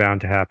things are bound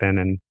to happen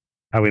and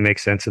how we make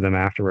sense of them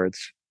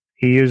afterwards.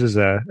 He uses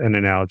an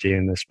analogy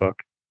in this book.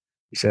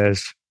 He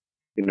says,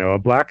 a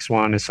black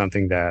swan is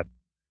something that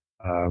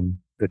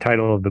the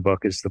title of the book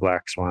is The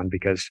Black Swan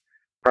because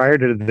prior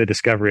to the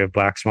discovery of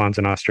black swans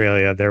in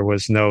Australia, there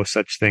was no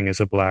such thing as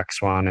a black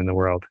swan in the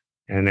world,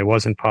 and it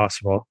wasn't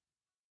possible.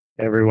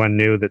 Everyone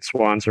knew that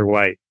swans are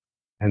white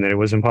and that it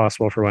was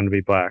impossible for one to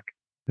be black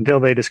until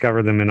they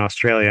discovered them in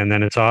Australia. And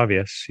then it's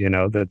obvious,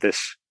 that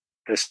this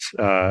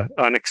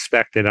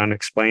unexpected,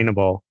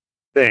 unexplainable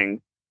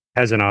thing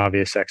has an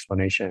obvious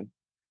explanation.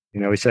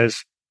 He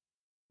says,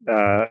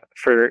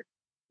 for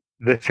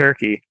the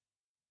turkey,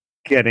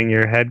 getting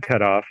your head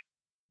cut off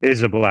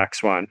is a black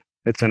swan.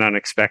 It's an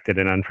unexpected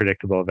and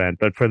unpredictable event,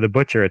 but for the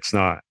butcher, it's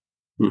not.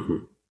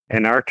 Mm-hmm.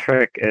 And our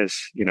trick is,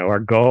 our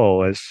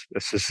goal as a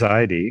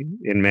society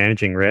in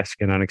managing risk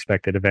and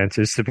unexpected events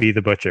is to be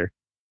the butcher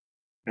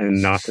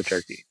and not the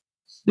turkey,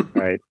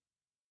 right?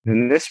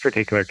 In this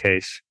particular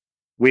case,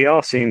 we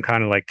all seem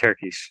kind of like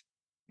turkeys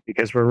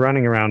because we're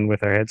running around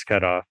with our heads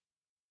cut off.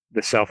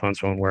 The cell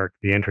phones won't work.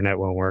 The internet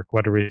won't work.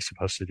 What are we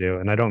supposed to do?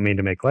 And I don't mean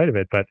to make light of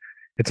it, but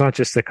it's not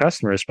just the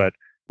customers, but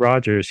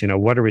Rogers,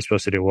 what are we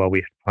supposed to do? Well,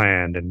 we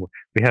planned and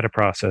we had a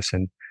process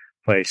in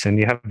place. And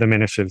you have the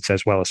minister that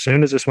says, well, as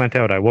soon as this went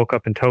out, I woke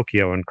up in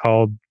Tokyo and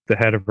called the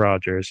head of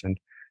Rogers and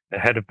the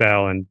head of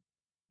Bell. And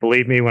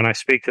believe me, when I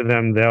speak to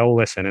them, they'll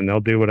listen and they'll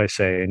do what I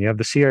say. And you have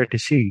the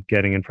CRTC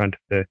getting in front of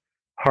the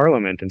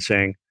parliament and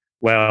saying,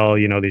 well,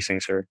 these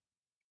things are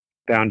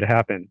bound to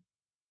happen.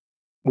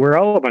 We're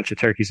all a bunch of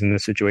turkeys in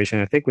this situation.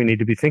 I think we need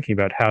to be thinking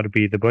about how to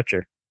be the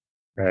butcher,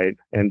 right?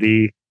 And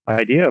the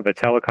idea of a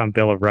telecom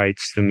bill of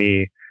rights to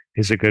me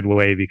is a good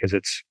way because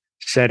it's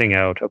setting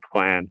out a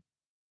plan.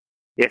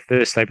 If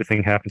this type of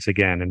thing happens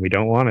again, and we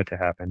don't want it to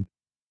happen,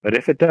 but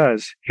if it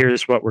does,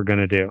 here's what we're going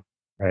to do,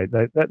 right?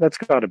 That's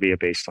got to be a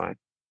baseline.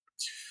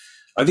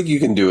 I think you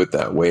can do it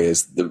that way.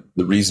 Is the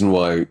reason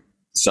why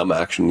some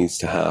action needs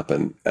to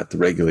happen at the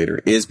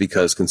regulator is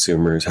because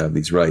consumers have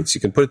these rights.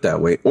 You can put it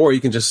that way, or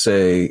you can just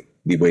say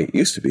the way it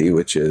used to be,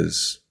 which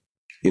is,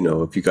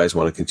 if you guys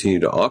want to continue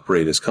to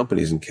operate as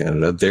companies in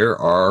Canada, there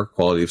are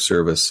quality of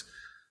service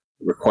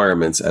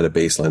requirements at a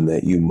baseline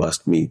that you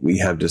must meet. We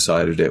have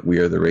decided it. We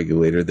are the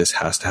regulator. This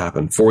has to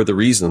happen for the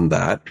reason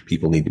that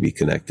people need to be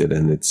connected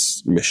and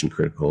it's mission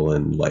critical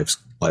and lives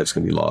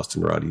can be lost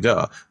in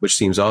rah-de-dah, which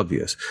seems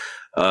obvious.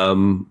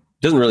 Doesn't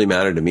really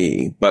matter to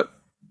me, but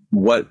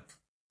what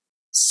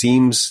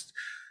seems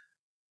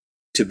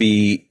to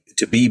be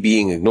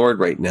being ignored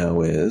right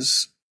now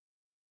is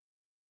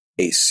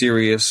a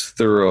serious,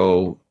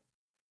 thorough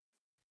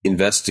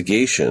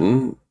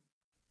investigation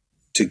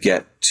to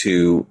get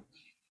to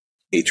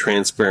a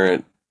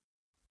transparent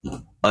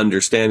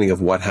understanding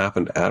of what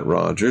happened at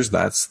Rogers.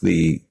 That's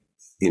the,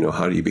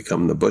 how do you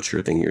become the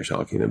butcher thing you're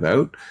talking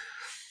about.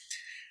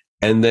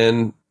 And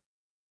then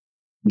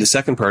the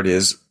second part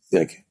is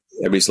like,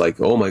 everybody's like,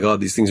 oh my God,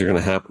 these things are going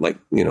to happen. Like,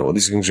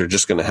 these things are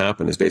just going to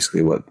happen is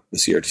basically what the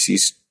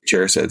CRTC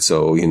chair said.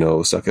 So,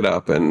 suck it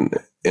up and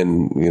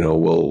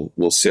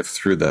we'll sift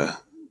through the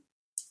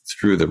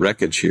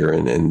wreckage here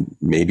and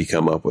maybe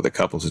come up with a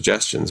couple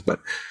suggestions, but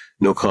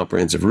no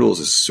comprehensive rules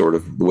is sort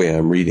of the way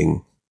I'm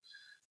reading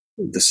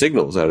the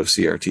signals out of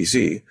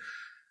CRTC.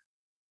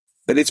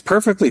 But it's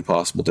perfectly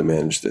possible to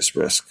manage this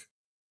risk.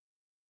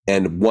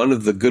 And one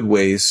of the good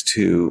ways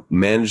to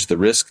manage the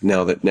risk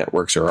now that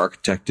networks are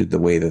architected the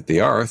way that they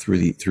are through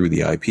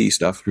the IP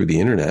stuff, through the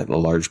internet, a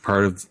large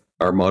part of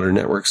our modern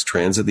networks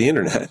transit the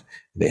internet.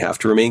 They have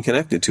to remain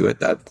connected to it.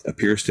 That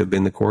appears to have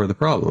been the core of the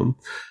problem.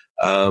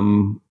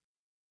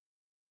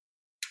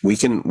 We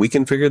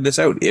can figure this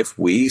out if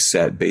we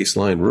set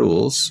baseline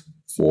rules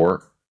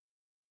for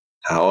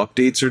how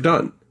updates are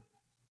done.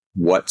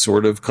 What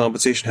sort of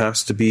compensation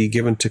has to be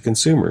given to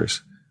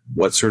consumers?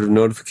 What sort of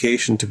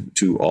notification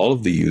to all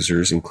of the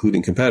users,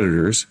 including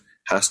competitors,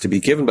 has to be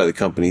given by the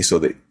company so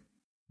that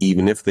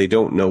even if they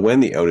don't know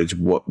when the outage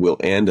will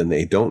end and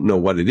they don't know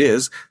what it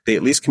is, they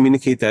at least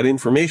communicate that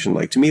information.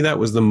 Like, to me, that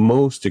was the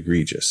most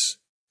egregious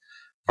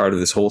part of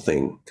this whole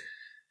thing,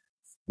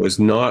 was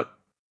not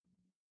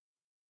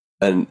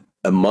a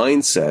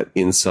mindset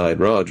inside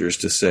Rogers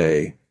to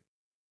say,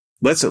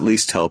 let's at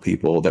least tell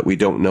people that we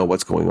don't know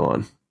what's going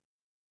on.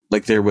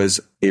 Like, there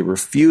was a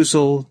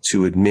refusal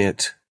to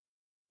admit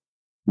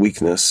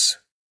weakness,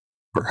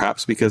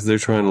 perhaps because they're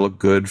trying to look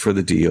good for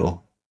the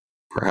deal,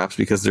 perhaps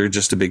because they're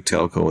just a big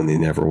telco and they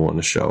never want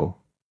to show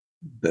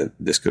that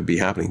this could be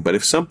happening. But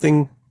if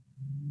something,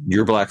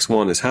 your black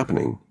swan, is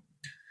happening,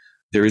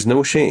 there is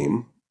no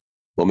shame.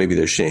 Well, maybe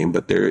there's shame,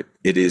 but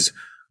it is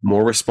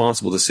more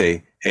responsible to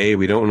say, hey,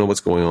 we don't know what's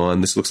going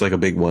on. This looks like a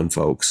big one,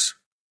 folks.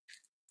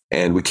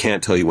 And we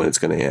can't tell you when it's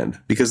going to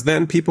end. Because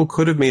then people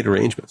could have made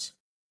arrangements.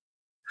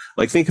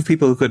 Like, think of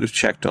people who could have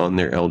checked on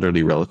their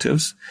elderly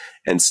relatives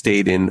and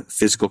stayed in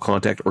physical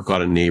contact or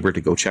got a neighbor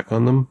to go check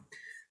on them,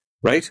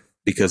 right?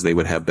 Because they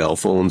would have bell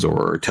phones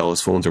or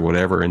TELUS phones or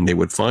whatever, and they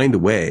would find a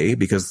way,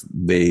 because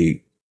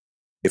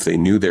if they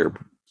knew their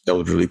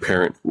elderly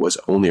parent was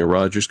only a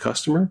Rogers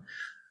customer,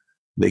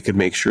 they could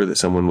make sure that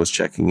someone was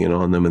checking in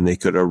on them, and they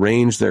could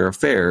arrange their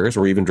affairs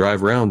or even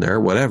drive around there,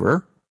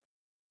 whatever,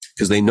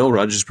 because they know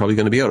Rogers is probably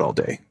going to be out all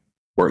day,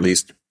 or at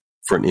least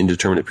for an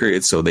indeterminate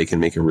period, so they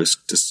can make a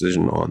risk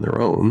decision on their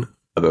own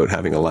about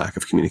having a lack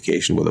of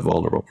communication with a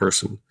vulnerable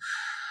person.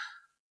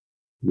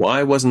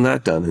 Why wasn't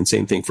that done? And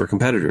same thing for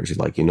competitors.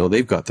 Like,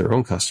 they've got their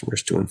own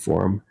customers to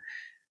inform.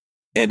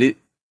 And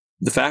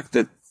the fact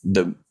that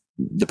the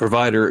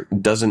provider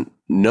doesn't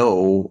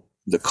know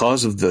the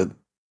cause of the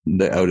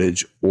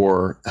outage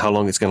or how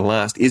long it's going to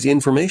last is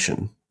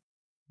information.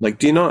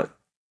 Like,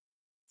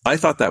 I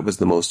thought that was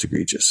the most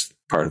egregious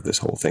part of this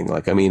whole thing.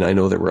 Like, I mean, I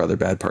know there were other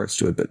bad parts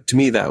to it, but to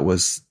me, that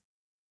was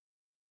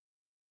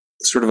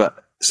sort of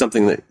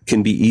something that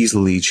can be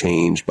easily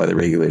changed by the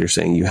regulator,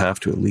 saying you have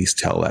to at least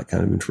tell that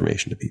kind of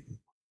information to people.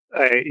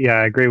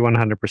 I agree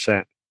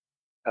 100%.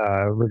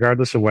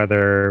 Regardless of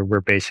whether we're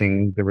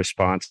basing the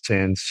response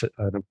in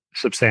a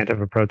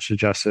substantive approach to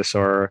justice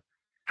or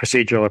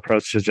procedural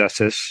approach to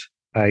justice,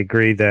 I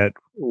agree that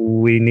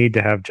we need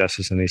to have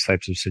justice in these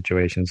types of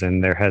situations,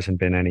 and there hasn't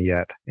been any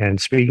yet. And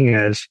speaking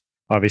as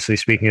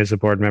a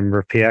board member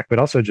of PIAC, but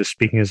also just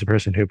speaking as a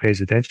person who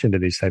pays attention to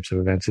these types of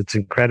events, it's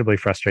incredibly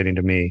frustrating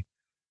to me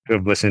to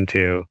have listened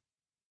to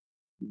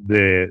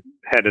the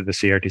head of the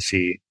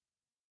CRTC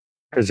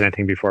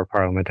presenting before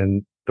Parliament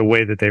and the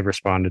way that they've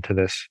responded to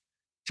this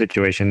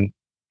situation.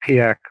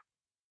 PIAC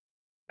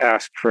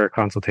asked for a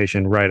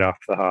consultation right off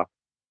the hop.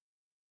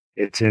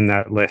 It's in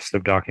that list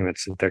of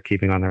documents that they're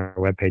keeping on their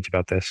webpage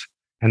about this.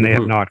 And they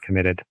have not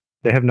committed.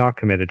 They have not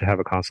committed to have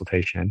a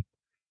consultation.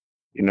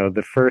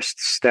 The first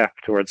step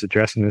towards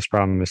addressing this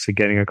problem is to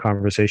getting a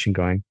conversation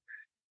going,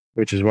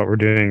 which is what we're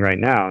doing right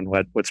now and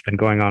what's been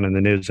going on in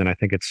the news. And I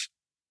think it's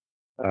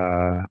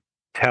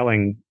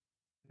telling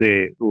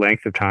the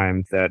length of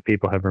time that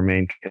people have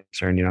remained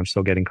concerned. I'm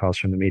still getting calls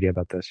from the media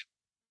about this.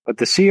 But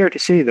the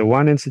CRTC, the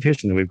one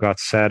institution that we've got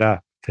set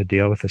up to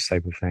deal with this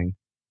type of thing,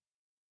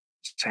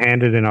 it's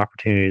handed an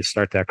opportunity to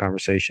start that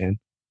conversation,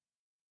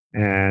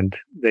 and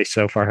they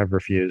so far have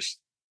refused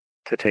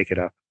to take it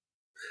up.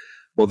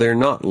 Well, they're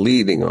not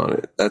leading on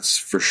it, that's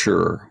for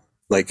sure.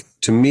 Like,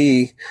 to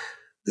me,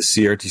 the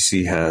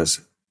CRTC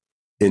has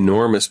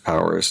enormous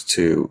powers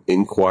to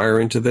inquire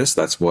into this.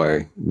 That's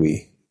why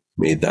we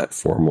made that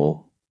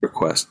formal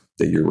request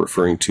that you're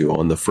referring to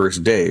on the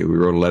first day. We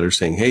wrote a letter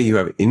saying, hey, you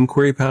have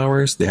inquiry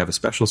powers. They have a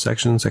special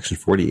section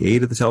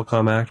 48 of the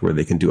Telecom Act, where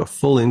they can do a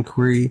full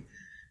inquiry,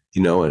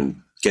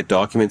 and get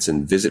documents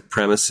and visit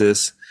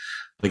premises.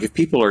 Like if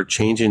people are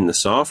changing the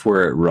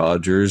software at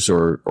Rogers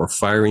or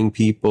firing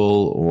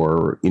people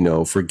or,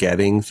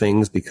 forgetting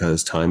things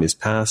because time is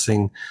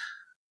passing,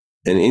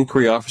 an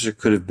inquiry officer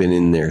could have been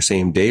in there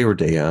same day or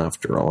day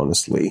after,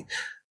 honestly.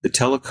 The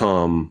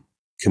telecom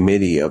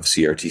committee of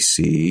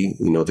CRTC,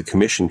 the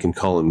commission can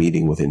call a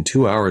meeting within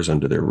 2 hours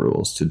under their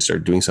rules to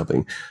start doing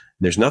something.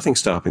 There's nothing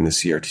stopping the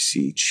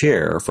CRTC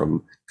chair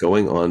from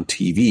going on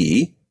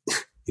TV,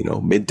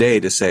 midday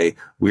to say,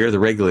 we're the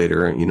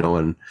regulator,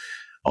 and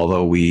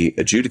although we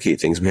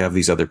adjudicate things, we have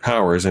these other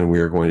powers and we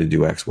are going to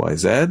do X, Y,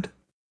 Z,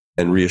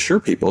 and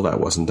reassure people that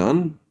wasn't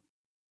done.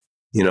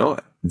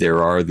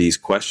 There are these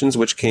questions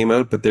which came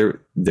out, but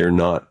they're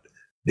not,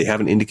 they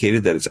haven't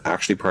indicated that it's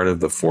actually part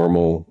of the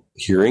formal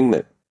hearing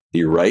that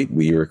you're right,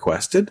 we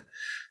requested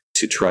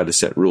to try to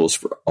set rules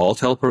for all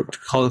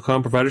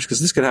telecom providers,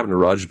 because this could happen to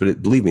Rogers,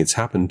 but believe me, it's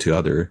happened to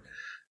other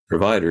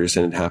providers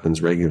and it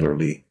happens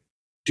regularly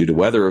due to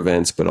weather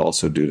events, but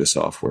also due to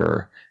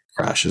software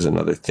crashes and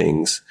other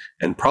things,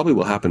 and probably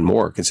will happen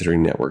more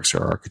considering networks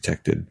are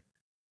architected,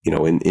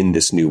 in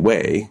this new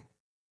way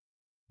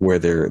where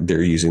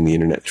they're using the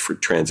internet for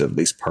transit, at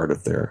least part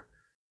of their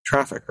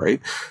traffic, right?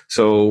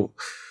 So,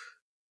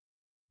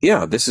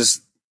 yeah, this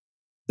is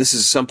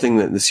something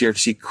that the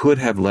CRTC could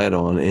have led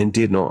on and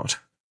did not,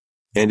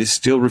 and is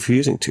still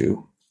refusing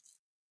to.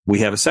 We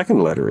have a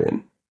second letter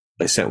in.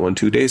 I sent one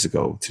 2 days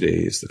ago. Today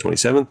is the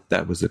 27th.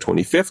 That was the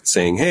 25th,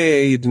 saying,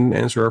 hey, you didn't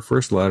answer our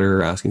first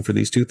letter asking for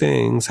these two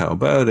things. How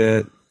about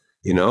it?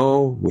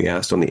 We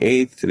asked on the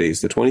 8th.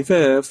 Today's the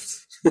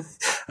 25th.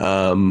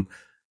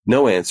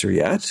 No answer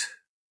yet.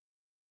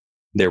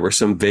 There were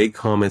some vague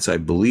comments, I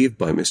believe,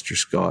 by Mr.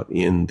 Scott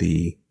in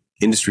the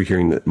industry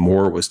hearing that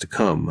more was to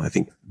come. I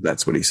think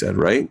that's what he said,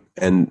 right?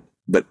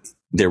 But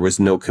there was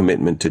no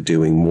commitment to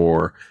doing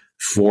more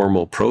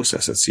formal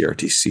process at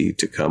CRTC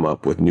to come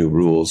up with new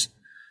rules.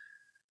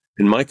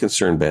 And my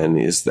concern, Ben,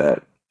 is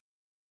that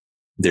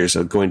there's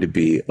going to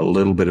be a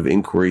little bit of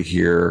inquiry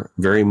here,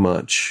 very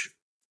much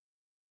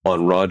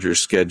on Rogers'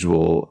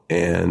 schedule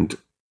and,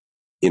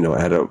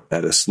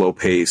 at a slow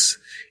pace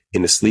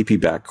in a sleepy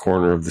back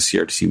corner of the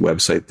CRTC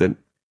website that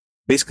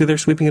basically they're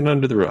sweeping it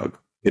under the rug.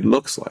 It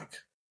looks like.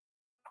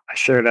 I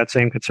share that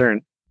same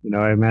concern.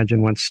 I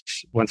imagine once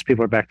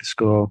people are back to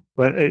school,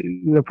 but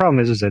the problem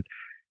is that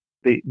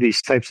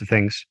these types of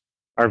things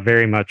are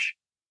very much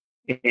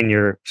in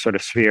your sort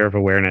of sphere of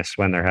awareness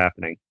when they're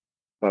happening.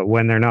 But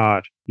when they're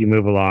not, you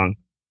move along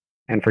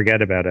and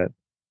forget about it.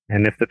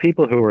 And if the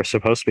people who are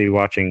supposed to be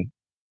watching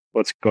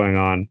what's going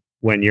on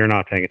when you're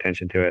not paying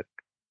attention to it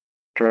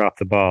drop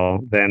the ball,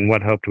 then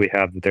what hope do we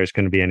have that there's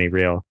going to be any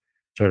real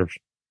sort of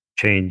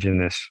change in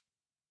this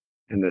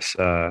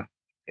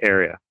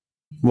area?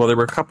 Well, there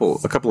were a couple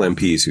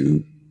MPs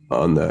who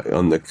on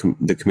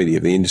the committee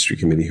of the industry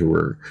committee who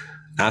were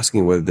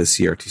asking whether the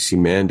CRTC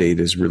mandate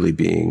is really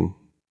being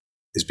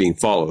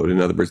followed.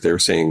 In other words, they were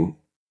saying,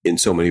 in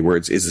so many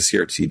words, is the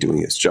CRTC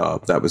doing its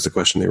job? That was the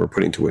question they were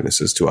putting to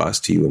witnesses, to us,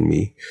 to you and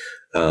me.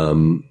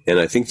 And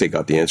I think they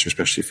got the answer,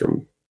 especially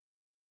from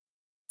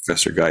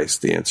Professor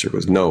Geist. The answer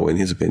was no, in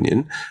his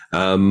opinion.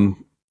 And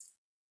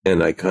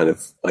I kind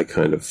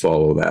of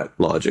follow that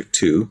logic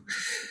too.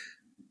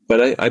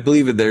 But I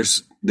believe that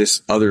there's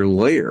this other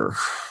layer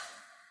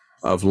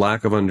of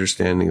lack of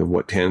understanding of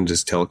what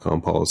Canada's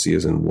telecom policy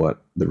is and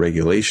what the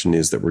regulation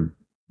is that we're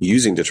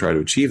using to try to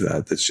achieve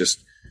that. That's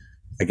just,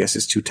 I guess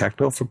it's too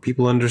technical for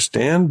people to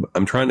understand.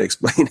 I'm trying to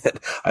explain it.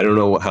 I don't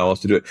know how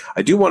else to do it.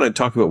 I do want to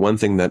talk about one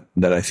thing that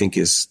I think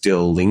is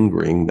still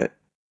lingering, that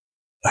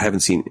I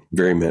haven't seen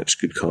very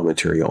much good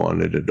commentary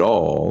on it at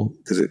all,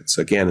 because it's,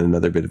 again,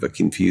 another bit of a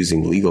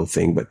confusing legal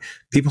thing. But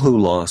people who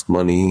lost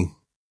money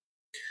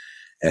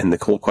and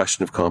the whole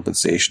question of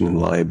compensation and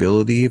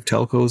liability of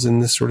telcos in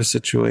this sort of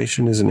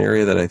situation is an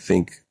area that I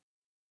think,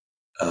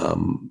 I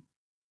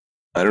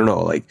don't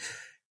know, like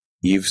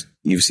you've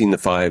seen the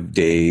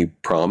 5-day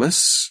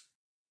promise.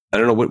 I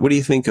don't know. What do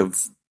you think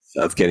of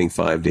getting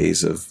 5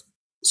 days of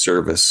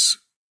service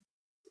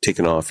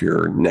taken off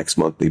your next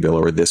monthly bill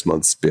or this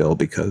month's bill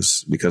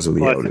because of the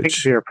outage? I think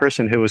if you're a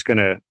person who was going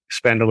to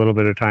spend a little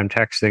bit of time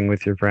texting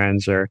with your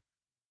friends or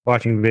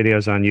watching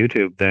videos on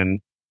YouTube,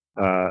 then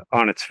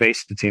on its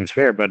face, it seems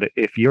fair. But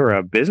if you're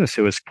a business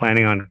who was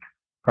planning on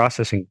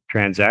processing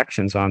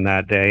transactions on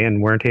that day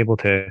and weren't able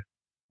to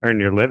earn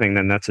your living,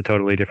 then that's a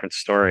totally different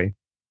story.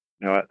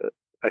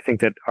 I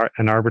think that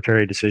an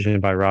arbitrary decision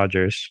by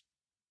Rogers,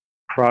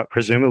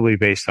 presumably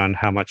based on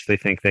how much they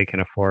think they can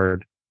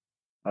afford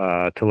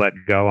to let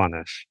go on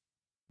this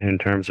in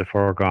terms of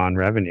foregone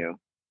revenue,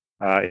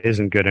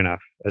 isn't good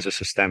enough as a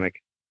systemic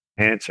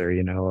answer.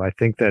 I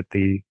think that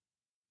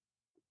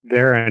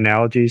there are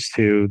analogies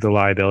to the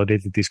liability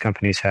that these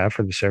companies have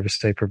for the service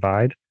they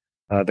provide.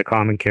 The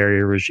common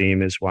carrier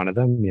regime is one of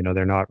them.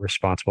 They're not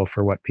responsible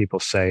for what people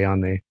say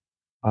on the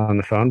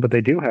phone, but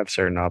they do have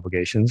certain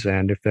obligations.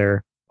 And if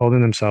they're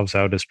holding themselves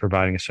out as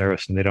providing a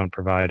service and they don't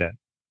provide it,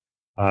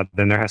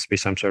 then there has to be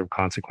some sort of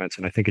consequence.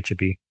 And I think it should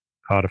be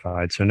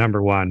codified. So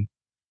number one,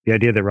 the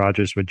idea that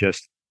Rogers would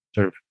just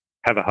sort of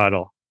have a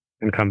huddle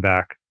and come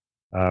back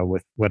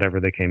with whatever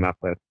they came up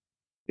with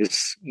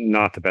is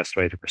not the best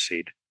way to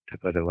proceed, to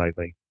put it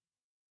lightly.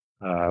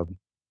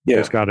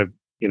 There's got to,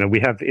 we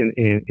have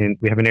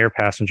we have an air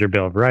passenger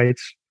bill of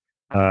rights,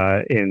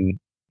 and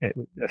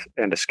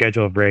a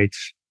schedule of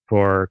rates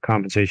for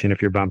compensation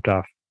if you're bumped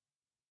off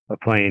a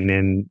plane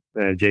in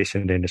the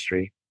adjacent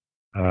industry,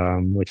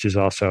 which is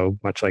also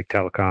much like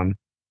telecom,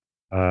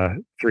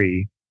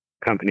 3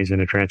 companies in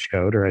a trench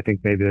coat, or I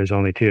think maybe there's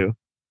only 2.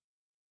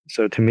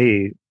 So to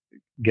me,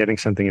 getting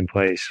something in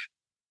place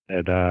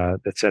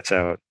that sets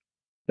out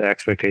the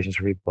expectations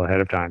for people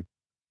ahead of time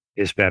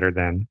is better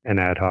than an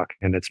ad hoc,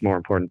 and it's more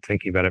important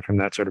thinking about it from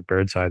that sort of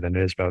bird's eye than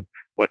it is about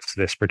what's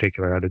this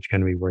particular outage going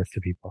to be worth to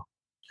people.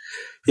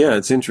 Yeah,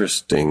 it's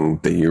interesting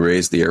that you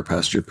raised the air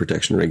passenger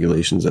protection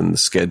regulations and the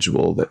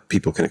schedule that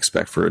people can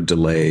expect for a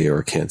delay or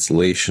a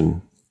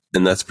cancellation.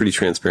 And that's pretty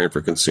transparent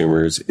for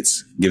consumers. It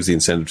gives the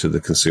incentive to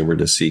the consumer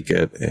to seek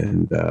it,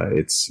 and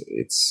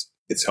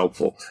it's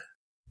helpful.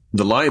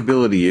 The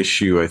liability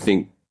issue, I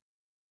think,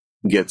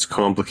 gets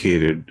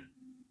complicated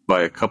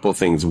by a couple of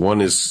things.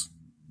 One is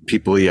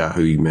people,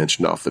 who you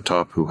mentioned off the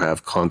top, who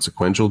have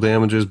consequential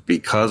damages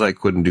because I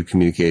couldn't do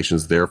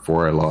communications,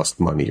 therefore I lost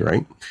money,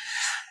 right?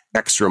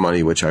 Extra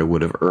money, which I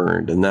would have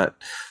earned. And that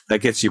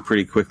gets you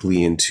pretty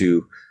quickly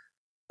into,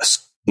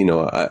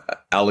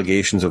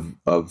 allegations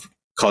of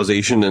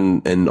causation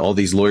and all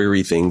these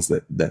lawyery things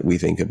that we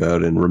think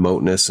about, and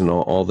remoteness and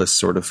all this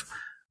sort of,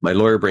 my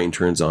lawyer brain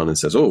turns on and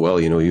says, oh, well,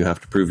 you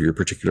have to prove your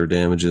particular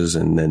damages.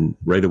 And then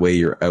right away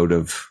you're out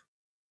of,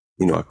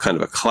 a kind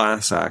of a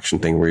class action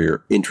thing where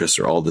your interests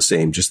are all the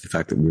same. Just the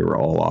fact that we were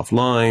all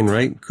offline,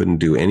 right? Couldn't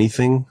do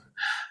anything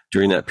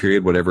during that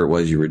period, whatever it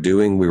was you were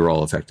doing, we were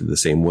all affected the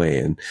same way.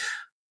 And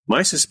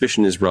my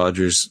suspicion is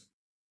Rogers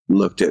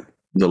looked at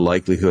the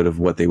likelihood of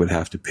what they would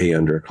have to pay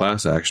under a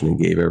class action and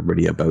gave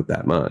everybody about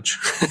that much.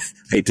 I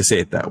hate to say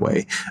it that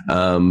way.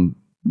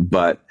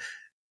 But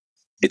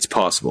it's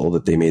possible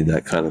that they made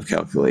that kind of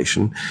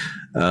calculation.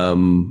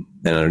 And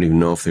I don't even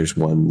know if there's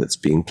one that's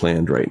being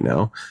planned right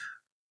now.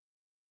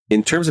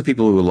 In terms of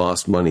people who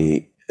lost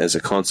money as a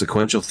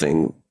consequential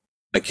thing,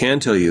 I can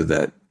tell you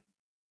that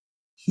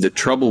the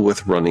trouble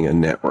with running a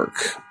network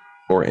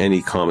or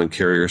any common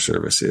carrier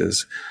service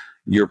is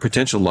your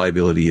potential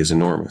liability is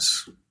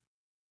enormous.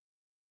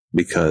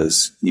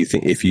 Because you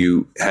think if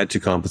you had to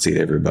compensate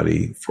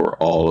everybody for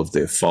all of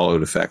the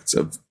fallout effects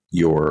of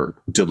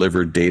your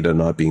delivered data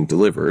not being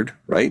delivered,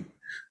 right?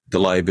 The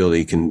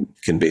liability can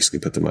basically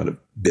put them out of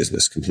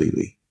business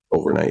completely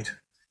overnight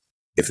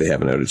if they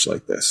have an outage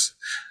like this.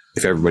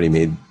 If everybody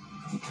made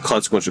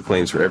consequential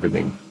claims for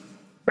everything.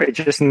 Right,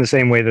 just in the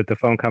same way that the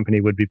phone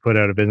company would be put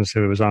out of business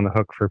if it was on the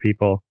hook for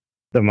people,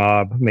 the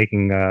mob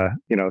making,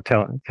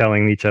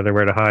 telling each other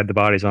where to hide the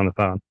bodies on the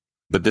phone.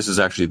 But this is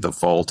actually the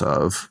fault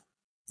of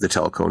the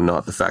telco,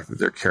 not the fact that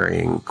they're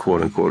carrying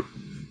quote unquote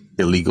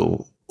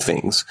illegal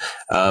things.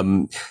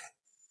 And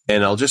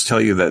I'll just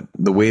tell you that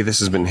the way this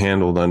has been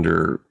handled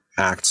under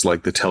acts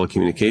like the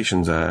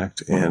Telecommunications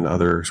Act and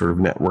other sort of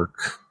network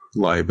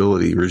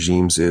liability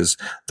regimes is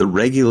the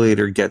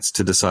regulator gets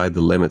to decide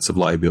the limits of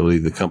liability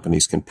the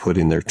companies can put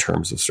in their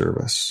terms of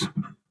service.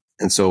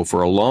 And so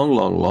for a long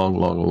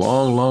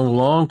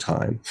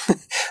time,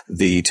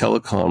 the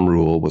telecom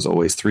rule was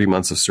always 3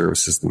 months of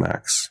service is the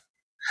max.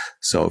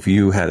 So if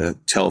you had a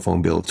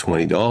telephone bill of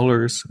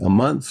 $20 a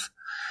month,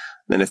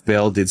 then if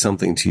Bell did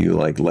something to you,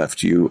 like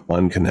left you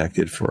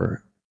unconnected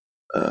for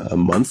a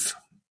month,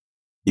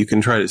 you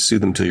can try to sue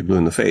them till you're blue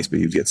in the face, but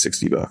you'd get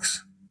 $60.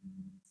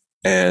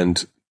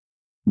 And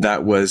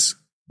that was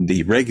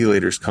the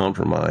regulators'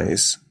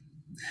 compromise.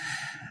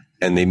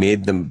 And they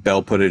made them,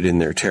 Bell put it in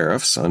their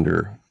tariffs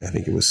under, I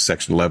think it was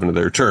Section 11 of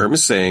their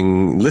terms,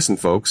 saying, listen,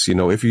 folks,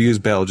 if you use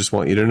Bell, just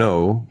want you to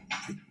know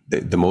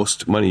that the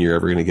most money you're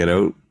ever going to get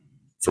out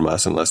from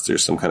us, unless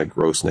there's some kind of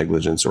gross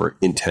negligence or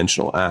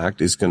intentional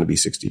act, is going to be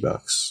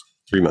 $60.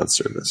 3 months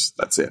service.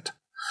 That's it.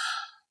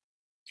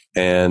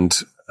 And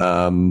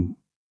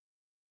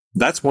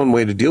that's one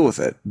way to deal with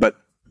it. But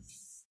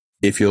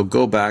if you'll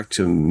go back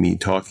to me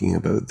talking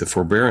about the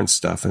forbearance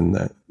stuff and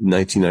that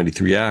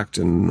 1993 Act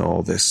and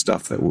all this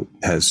stuff that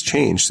has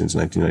changed since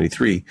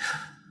 1993,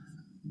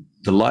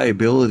 the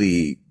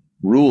liability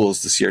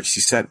rules the CRTC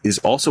set is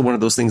also one of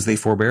those things they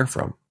forbear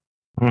from.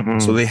 Mm-hmm.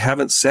 So they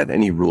haven't set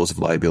any rules of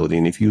liability.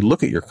 And if you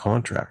look at your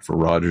contract for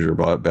Rogers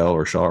or Bell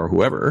or Shaw or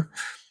whoever,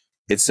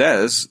 it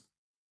says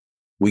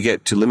we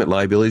get to limit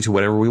liability to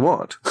whatever we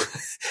want.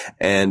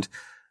 And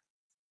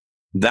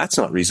that's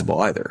not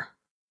reasonable either.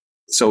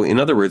 So in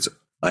other words,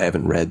 I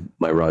haven't read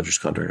my Rogers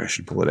contract. I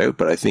should pull it out,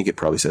 but I think it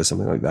probably says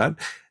something like that.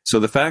 So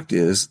the fact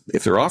is,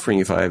 if they're offering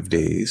you 5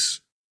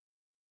 days,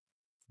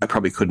 I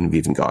probably couldn't have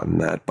even gotten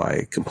that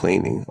by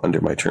complaining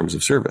under my terms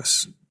of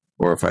service.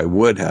 Or if I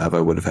would have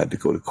had to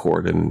go to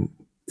court and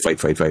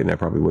fight, and I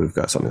probably would have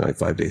got something like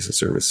 5 days of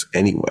service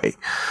anyway.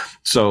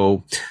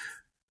 So,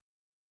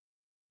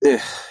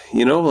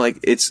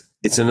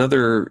 it's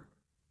another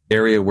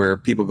area where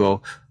people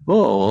go,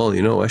 oh,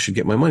 well, I should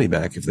get my money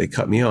back if they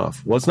cut me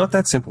off. Well, it's not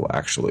that simple,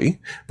 actually.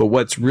 But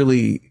what's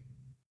really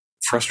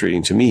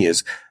frustrating to me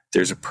is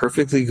there's a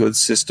perfectly good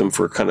system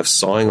for kind of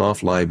sawing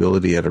off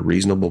liability at a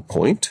reasonable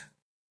point,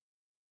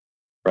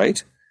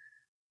 right?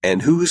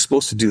 And who is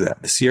supposed to do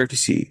that? The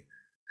CRTC.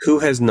 Who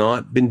has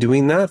not been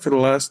doing that for the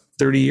last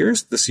 30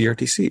 years? The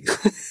CRTC.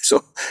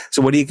 So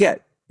what do you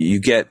get? You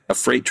get a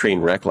freight train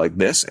wreck like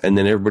this, and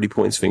then everybody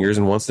points fingers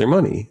and wants their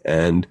money.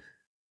 And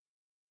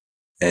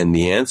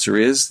the answer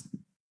is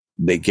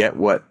they get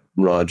what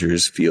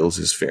Rogers feels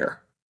is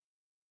fair,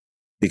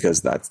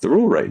 because that's the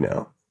rule right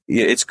now.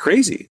 It's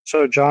crazy.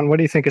 So, John, what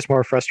do you think is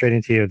more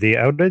frustrating to you, the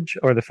outage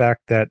or the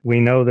fact that we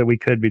know that we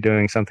could be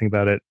doing something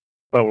about it,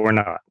 but we're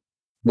not?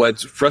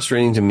 What's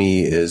frustrating to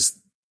me is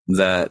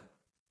that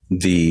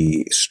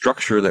the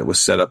structure that was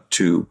set up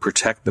to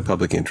protect the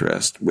public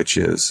interest, which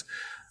is,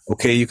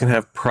 okay, you can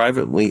have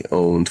privately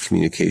owned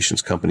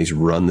communications companies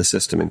run the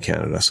system in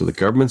Canada, so the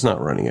government's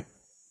not running it.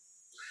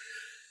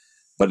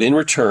 But in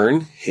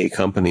return, hey,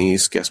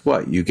 companies, guess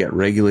what? You get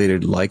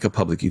regulated like a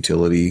public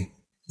utility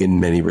in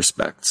many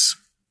respects.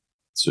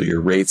 So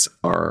your rates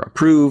are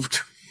approved,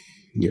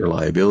 your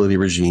liability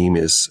regime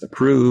is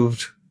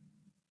approved,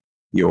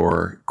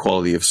 your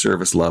quality of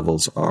service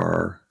levels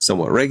are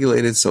somewhat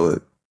regulated so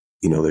that,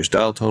 there's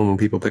dial tone when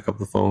people pick up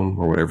the phone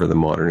or whatever the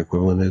modern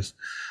equivalent is.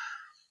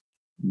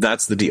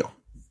 That's the deal.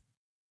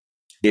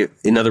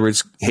 In other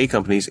words, hey,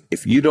 companies,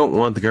 if you don't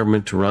want the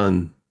government to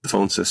run the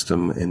phone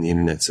system and the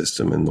internet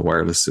system and the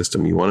wireless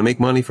system, you want to make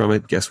money from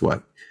it, guess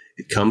what?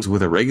 It comes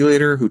with a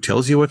regulator who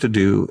tells you what to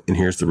do, and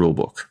here's the rule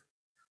book.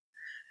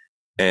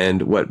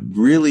 And what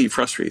really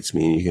frustrates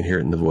me, and you can hear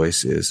it in the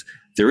voice, is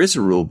there is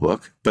a rule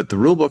book, but the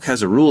rule book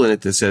has a rule in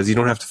it that says you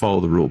don't have to follow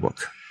the rule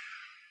book.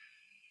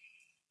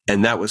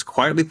 And that was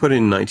quietly put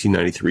in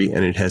 1993,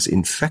 and it has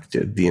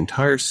infected the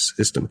entire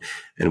system.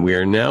 And we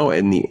are now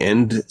in the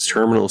end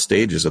terminal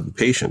stages of the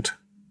patient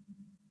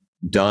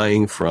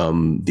dying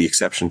from the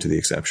exception to the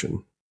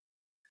exception.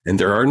 And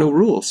there are no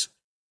rules.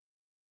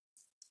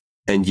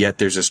 And yet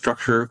there's a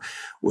structure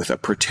with a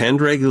pretend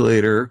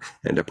regulator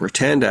and a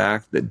pretend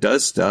act that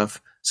does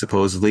stuff.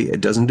 Supposedly, it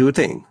doesn't do a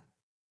thing.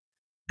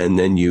 And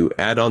then you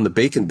add on the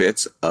bacon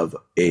bits of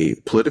a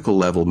political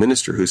level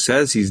minister who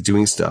says he's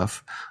doing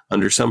stuff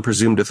under some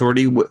presumed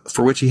authority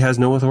for which he has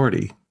no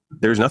authority.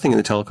 There's nothing in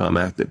the Telecom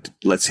Act that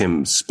lets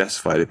him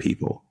specify to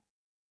people,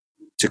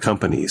 to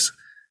companies,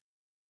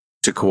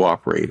 to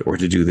cooperate or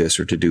to do this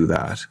or to do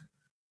that.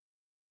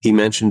 He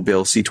mentioned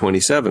Bill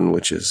C-27,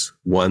 which is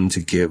one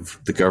to give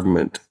the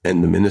government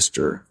and the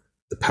minister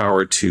the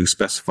power to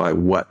specify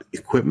what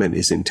equipment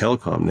is in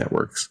telecom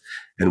networks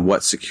and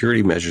what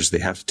security measures they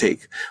have to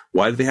take.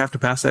 Why do they have to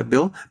pass that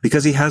bill?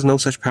 Because he has no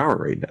such power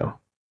right now.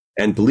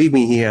 And believe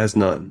me, he has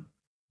none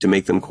to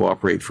make them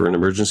cooperate for an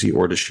emergency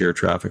or to share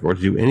traffic or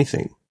to do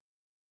anything.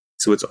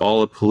 So it's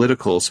all a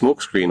political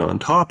smokescreen on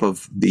top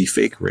of the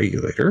fake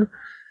regulator.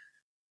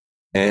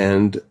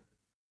 And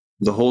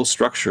the whole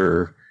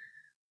structure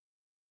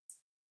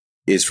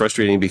is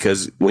frustrating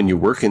because when you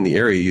work in the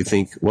area, you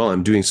think, well,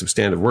 I'm doing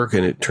substantive work.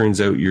 And it turns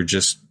out you're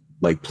just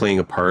like playing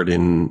a part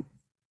in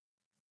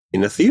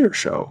a theater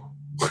show.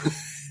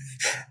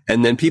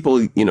 And then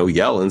people,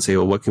 yell and say,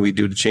 well, what can we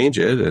do to change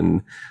it?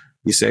 And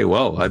you say,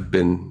 well, I've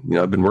been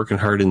working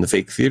hard in the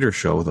fake theater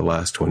show the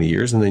last 20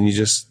 years. And then you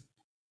just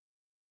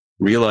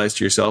realize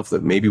to yourself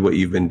that maybe what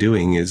you've been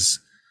doing is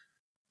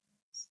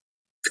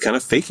kind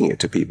of faking it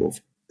to people.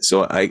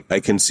 So I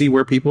can see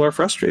where people are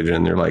frustrated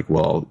and they're like,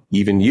 well,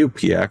 even you,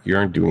 PIAC, you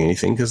aren't doing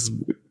anything because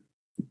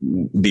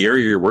the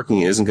area you're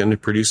working in isn't going to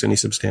produce any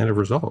substantive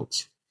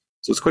results.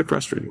 So it's quite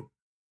frustrating.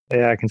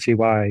 Yeah, I can see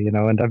why,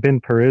 and I've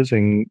been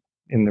perusing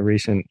in the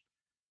recent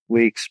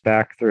weeks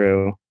back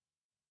through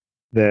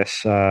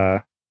this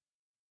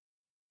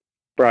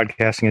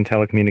Broadcasting and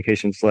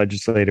Telecommunications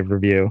Legislative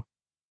Review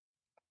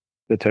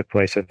that took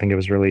place. I think it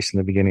was released in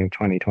the beginning of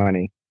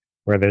 2020,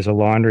 where there's a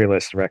laundry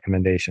list of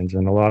recommendations,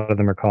 and a lot of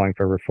them are calling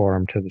for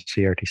reform to the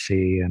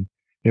CRTC and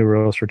new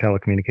rules for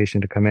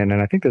telecommunication to come in. And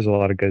I think there's a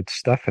lot of good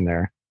stuff in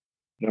there.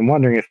 And I'm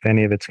wondering if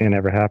any of it's going to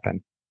ever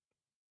happen.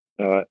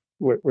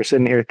 We're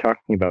sitting here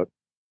talking about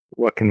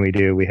what can we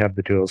do? We have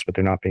the tools, but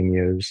they're not being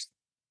used.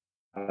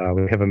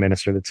 We have a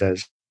minister that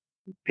says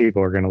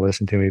people are going to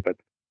listen to me, but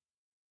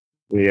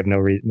we have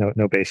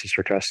no basis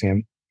for trusting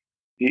him.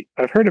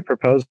 I've heard it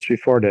proposed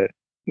before that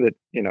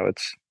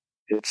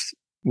it's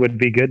would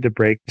be good to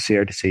break the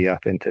CRTC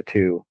up into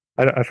two.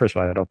 First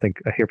of all,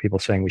 I hear people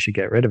saying we should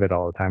get rid of it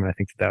all the time, and I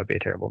think that would be a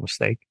terrible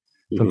mistake.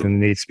 Mm-hmm. Something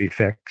that needs to be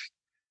fixed.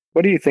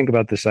 What do you think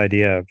about this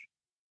idea of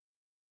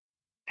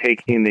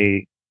taking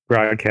the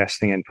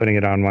broadcasting and putting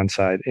it on one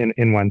side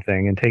in one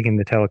thing, and taking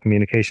the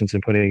telecommunications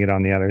and putting it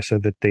on the other, so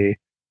that the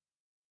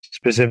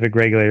specific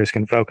regulators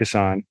can focus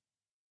on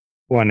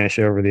one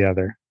issue over the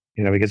other?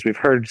 Because we've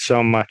heard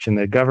so much, and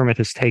the government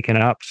has taken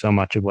up so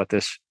much of what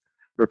this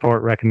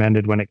report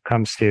recommended when it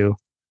comes to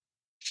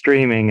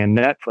streaming and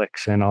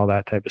Netflix and all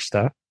that type of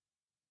stuff.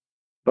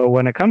 But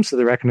when it comes to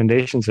the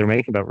recommendations they're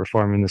making about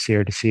reforming the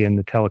CRTC and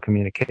the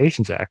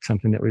Telecommunications Act,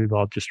 something that we've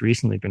all just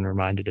recently been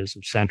reminded is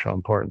of central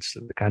importance to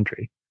the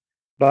country,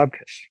 Babkas,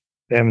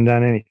 they haven't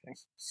done anything.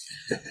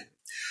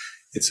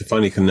 It's a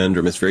funny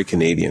conundrum. It's very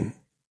Canadian.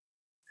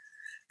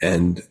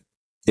 And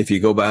if you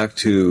go back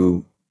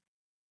to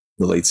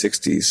the late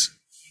 60s,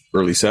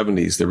 early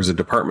 70s, there was a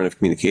Department of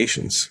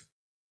Communications,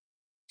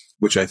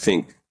 which I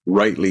think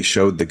rightly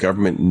showed the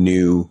government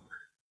knew,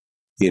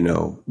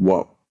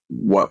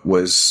 what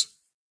was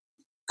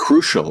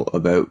crucial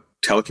about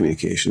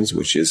telecommunications,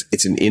 which is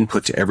it's an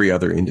input to every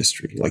other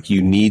industry. Like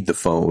you need the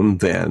phone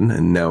then,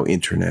 and now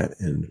internet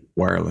and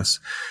wireless,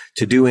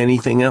 to do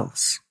anything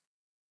else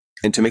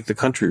and to make the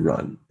country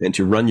run and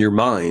to run your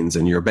mines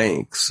and your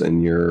banks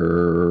and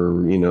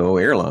your,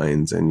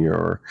 airlines and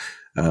your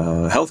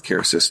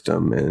healthcare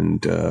system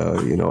and,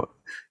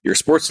 your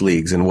sports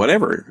leagues and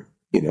whatever,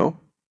 you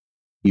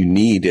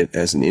need it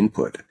as an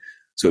input.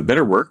 So it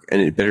better work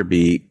and it better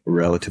be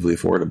relatively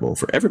affordable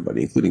for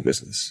everybody, including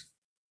business.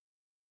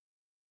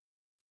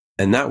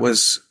 And that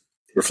was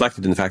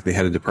reflected in the fact they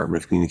had a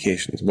Department of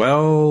Communications.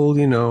 Well,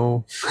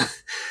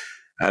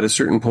 at a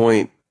certain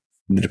point,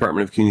 the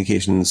Department of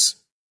Communications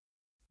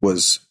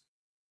was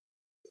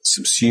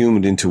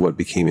subsumed into what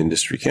became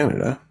Industry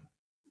Canada.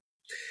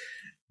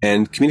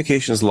 And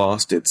communications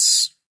lost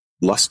its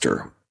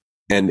luster.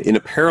 And in a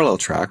parallel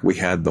track, we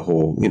had the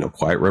whole,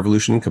 quiet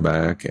revolution in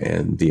Quebec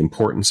and the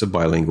importance of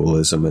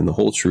bilingualism and the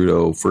whole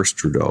first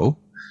Trudeau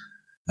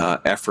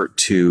effort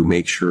to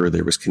make sure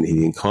there was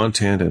Canadian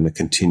content and a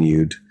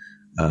continued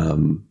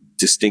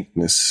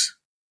distinctness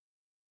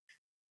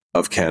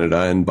of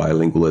Canada and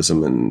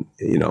bilingualism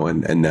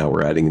and now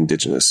we're adding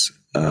Indigenous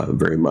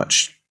very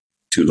much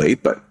too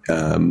late, but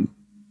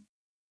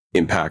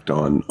impact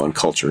on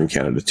culture in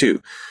Canada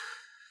too.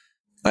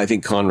 I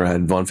think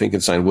Conrad von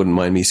Finkenstein wouldn't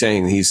mind me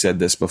saying, he said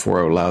this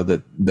before out loud,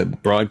 that the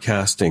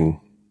broadcasting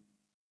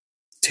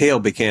tail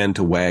began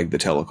to wag the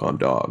telecom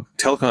dog.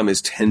 Telecom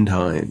is 10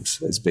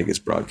 times as big as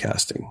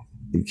broadcasting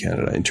in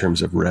Canada in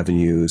terms of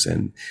revenues,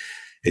 and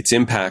its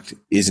impact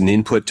is an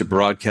input to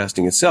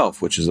broadcasting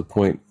itself, which is a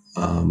point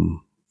I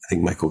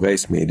think Michael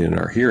Geist made in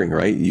our hearing,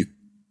 right? You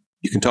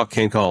can talk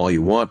CanCall all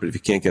you want, but if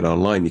you can't get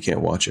online, you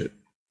can't watch it.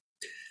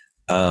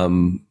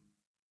 And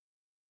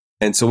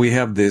so we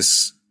have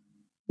this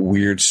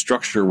weird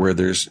structure where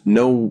there's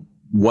no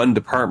one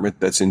department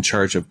that's in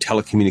charge of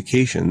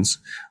telecommunications,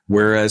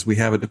 whereas we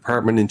have a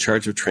department in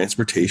charge of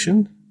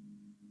transportation.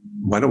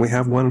 Why don't we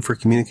have one for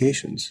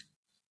communications?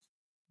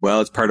 Well,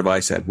 it's part of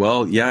ISAD.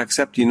 Well, yeah,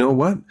 except you know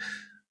what?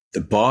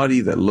 The body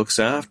that looks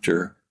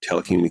after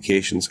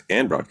telecommunications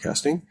and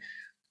broadcasting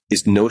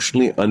is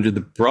notionally under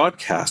the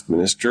broadcast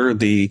minister,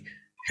 the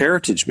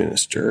heritage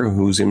minister,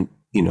 who's it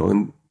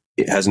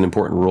has an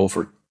important role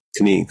for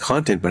Canadian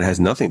content, but has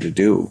nothing to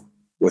do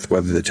with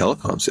whether the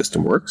telecom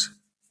system works.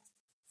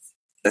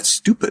 That's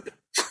stupid.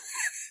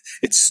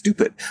 It's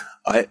stupid.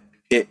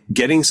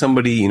 Getting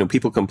somebody,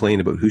 people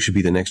complain about who should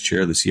be the next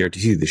chair of the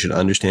CRTC. They should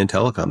understand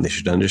telecom. They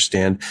should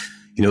understand,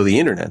 the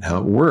internet, how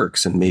it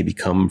works, and maybe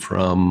come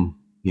from,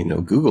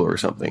 Google or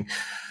something.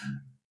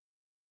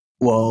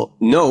 Well,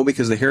 no,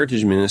 because the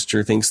heritage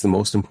minister thinks the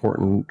most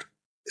important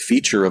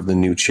feature of the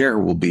new chair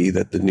will be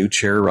that the new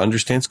chair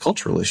understands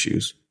cultural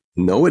issues.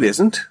 No, it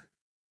isn't.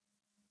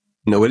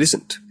 No, it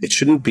isn't. It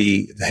shouldn't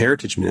be the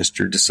heritage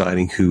minister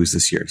deciding who is the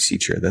CRTC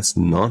chair. That's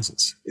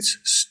nonsense. It's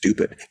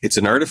stupid. It's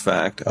an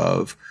artifact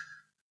of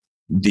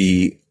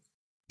the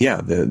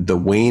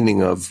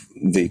waning of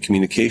the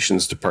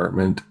communications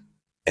department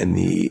and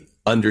the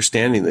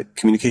understanding that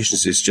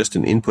communications is just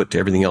an input to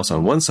everything else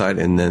on one side,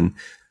 and then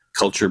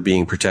culture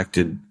being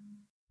protected,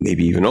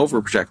 maybe even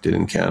overprotected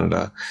in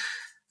Canada,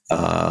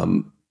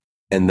 and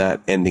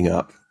that ending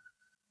up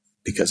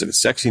because of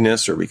its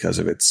sexiness or because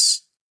of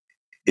its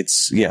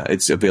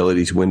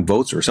ability to win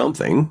votes or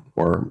something,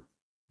 or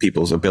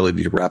people's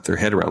ability to wrap their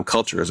head around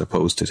culture as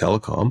opposed to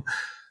telecom.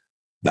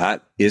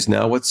 That is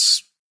now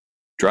what's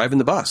driving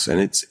the bus, and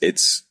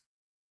it's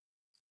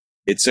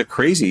a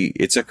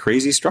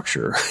crazy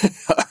structure.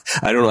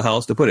 I don't know how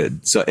else to put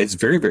it. So it's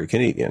very, very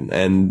Canadian,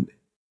 and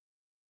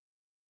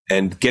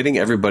getting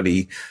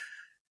everybody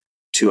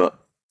to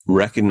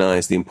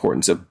recognize the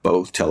importance of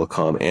both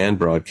telecom and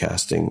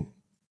broadcasting,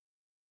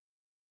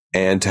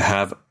 and to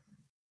have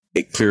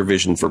a clear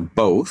vision for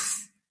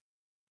both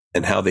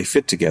and how they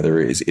fit together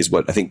is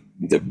what I think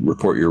the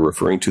report you're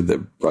referring to, the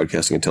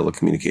Broadcasting and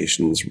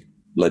Telecommunications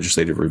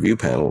Legislative Review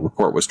Panel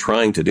report, was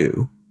trying to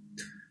do.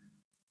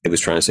 It was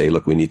trying to say,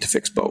 look, we need to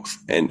fix both.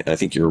 And I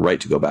think you're right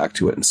to go back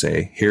to it and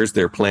say, here's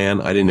their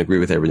plan. I didn't agree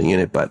with everything in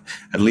it, but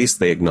at least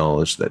they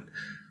acknowledge that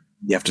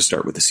you have to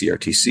start with the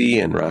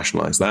CRTC and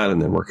rationalize that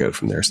and then work out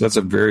from there. So that's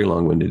a very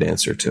long-winded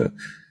answer to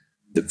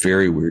the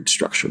very weird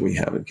structure we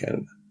have in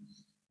Canada.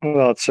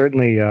 Well, it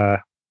certainly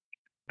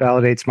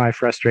validates my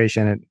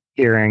frustration at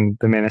hearing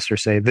the minister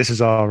say, this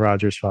is all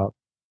Rogers' fault.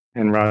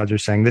 And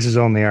Rogers saying, this is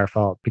only our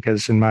fault.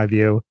 Because in my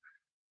view,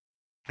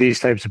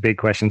 these types of big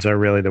questions are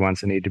really the ones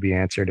that need to be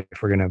answered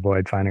if we're going to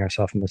avoid finding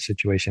ourselves in this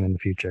situation in the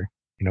future.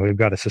 We've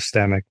got a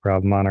systemic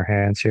problem on our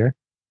hands here.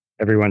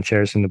 Everyone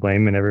shares in the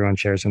blame and everyone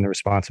shares in the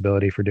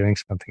responsibility for doing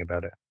something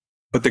about it.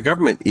 But the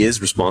government is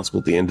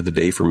responsible at the end of the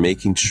day for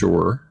making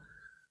sure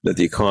that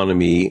the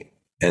economy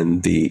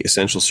and the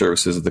essential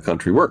services of the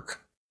country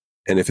work.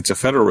 And if it's a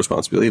federal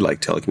responsibility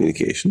like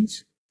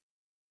telecommunications,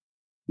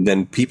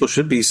 then people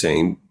should be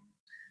saying,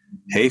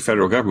 hey,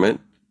 federal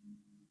government,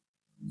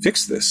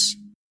 fix this.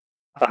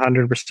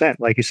 100%.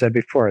 Like you said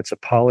before, it's a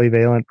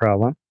polyvalent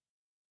problem.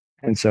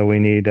 And so we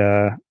need,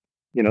 the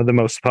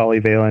most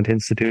polyvalent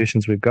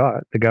institutions we've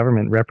got. The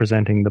government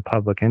representing the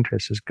public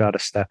interest has got to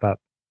step up.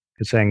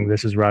 Because saying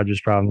this is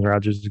Rogers' problem,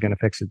 Rogers is going to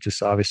fix it,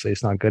 just obviously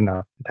it's not good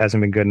enough. It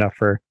hasn't been good enough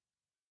for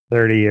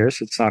 30 years.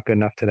 It's not good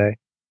enough today.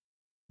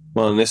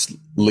 Well, and this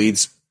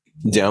leads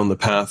down the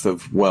path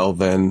of, well,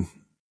 then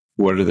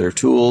what are their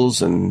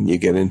tools? And you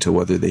get into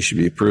whether they should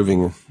be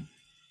approving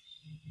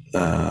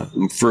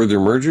further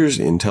mergers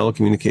in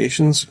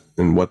telecommunications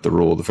and what the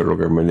role of the federal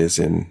government is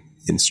in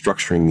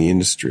structuring the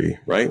industry,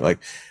 right? Like,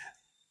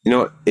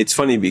 it's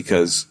funny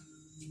because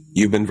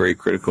you've been very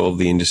critical of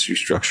the industry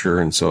structure,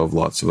 and so have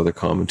lots of other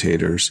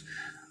commentators.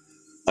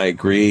 I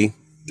agree.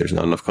 There's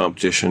not enough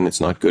competition.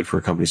 It's not good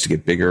for companies to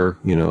get bigger.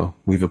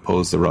 We've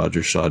opposed the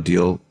Rogers-Shaw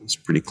deal. It's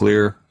pretty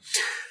clear.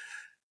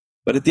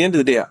 But at the end of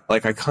the day, I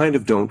kind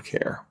of don't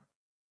care.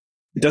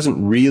 It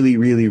doesn't really,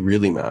 really,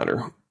 really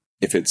matter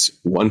if it's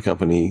one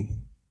company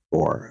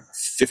or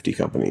 50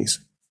 companies.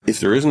 If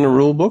there isn't a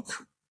rule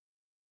book,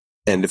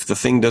 and if the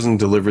thing doesn't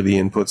deliver the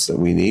inputs that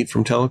we need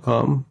from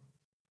telecom,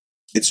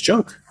 it's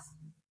junk.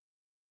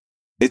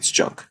 It's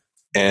junk.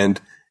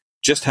 And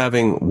just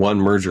having one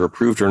merger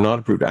approved or not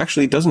approved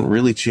actually doesn't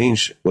really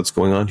change what's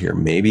going on here.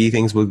 Maybe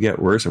things would get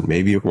worse, or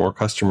maybe more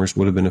customers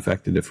would have been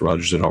affected if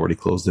Rogers had already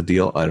closed the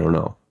deal. I don't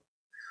know.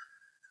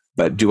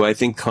 But do I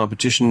think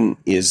competition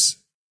is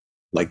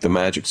like the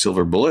magic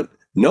silver bullet?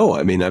 No.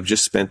 I mean, I've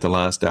just spent the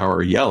last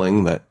hour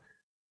yelling that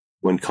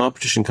when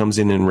competition comes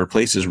in and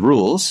replaces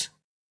rules,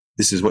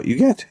 this is what you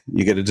get.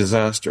 You get a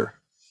disaster.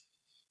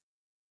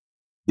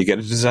 You get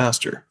a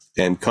disaster.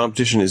 And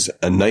competition is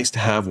a nice to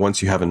have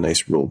once you have a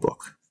nice rule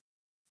book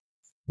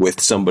with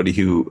somebody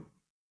who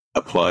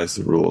applies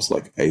the rules,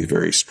 like a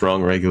very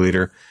strong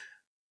regulator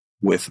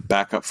with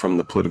backup from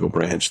the political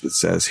branch that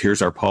says,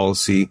 here's our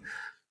policy.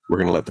 We're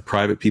going to let the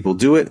private people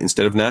do it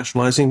instead of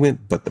nationalizing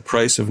it. But the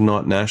price of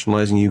not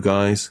nationalizing you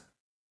guys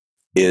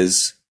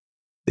is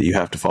that you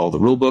have to follow the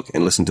rule book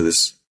and listen to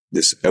this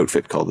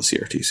outfit called the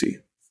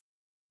CRTC.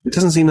 It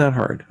doesn't seem that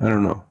hard. I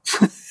don't know.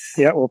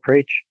 Yeah, well,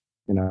 preach.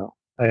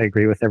 I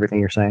agree with everything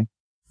you're saying.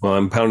 Well,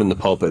 I'm pounding the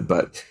pulpit,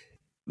 but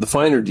the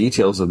finer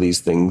details of these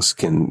things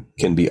can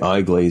be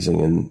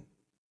eye-glazing. And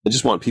I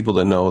just want people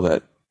to know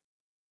that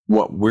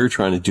what we're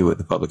trying to do at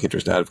the Public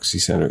Interest Advocacy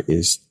Center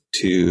is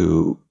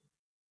to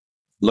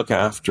look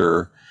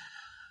after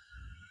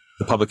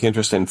the public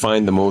interest and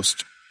find the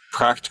most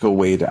practical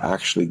way to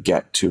actually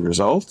get to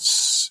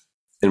results.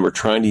 And we're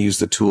trying to use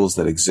the tools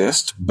that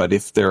exist. But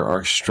if there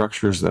are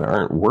structures that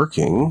aren't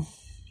working,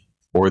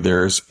 or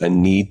there's a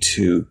need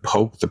to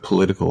poke the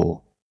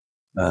political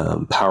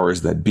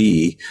powers that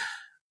be,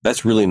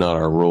 that's really not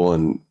our role.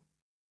 And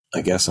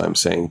I guess I'm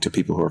saying to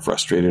people who are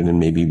frustrated and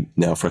maybe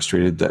now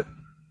frustrated that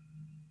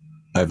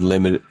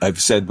I've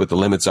said what the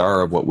limits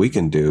are of what we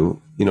can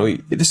do.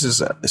 This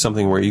is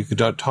something where you could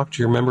talk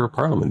to your member of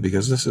parliament,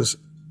 because this is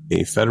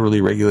a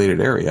federally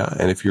regulated area.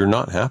 And if you're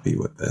not happy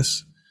with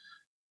this,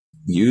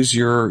 use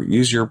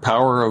your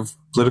power of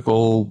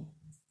political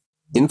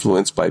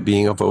influence by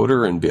being a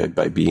voter and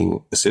by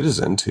being a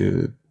citizen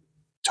to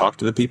talk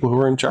to the people who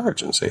are in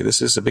charge and say,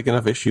 this is a big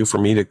enough issue for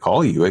me to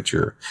call you at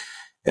your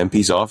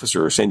MP's office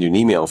or send you an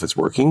email if it's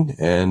working.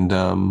 And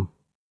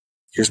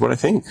here's what I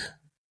think.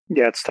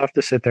 Yeah, it's tough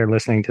to sit there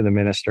listening to the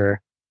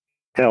minister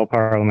tell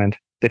Parliament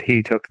that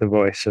he took the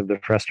voice of the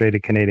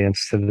frustrated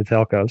Canadians to the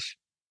telcos.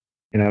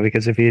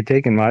 Because if he had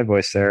taken my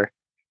voice there,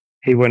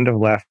 he wouldn't have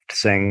left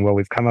saying, well,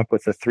 we've come up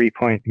with a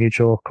 3-point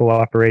mutual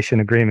cooperation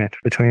agreement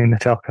between the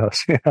telcos.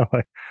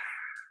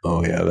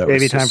 Oh, yeah. That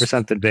maybe time for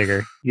something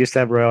bigger. Used to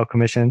have royal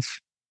commissions.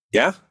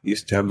 Yeah,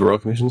 used to have the royal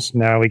commissions.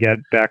 Now we get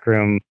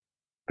backroom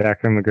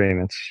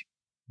agreements.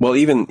 Well,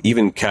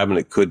 even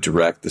Cabinet could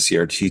direct the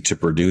CRT to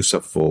produce a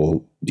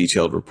full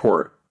detailed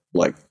report,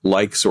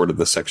 like sort of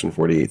the Section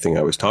 48 thing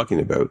I was talking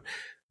about.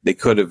 They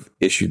could have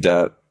issued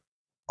that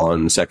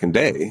on the second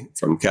day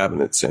from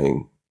Cabinet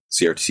saying,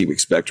 CRTC, we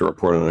expect a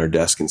report on our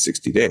desk in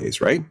 60 days,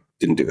 right?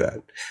 Didn't do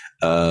that.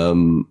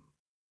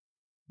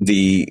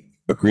 The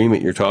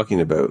agreement you're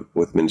talking about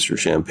with Minister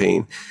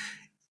Champagne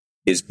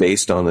is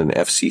based on an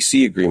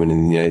FCC agreement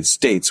in the United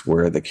States,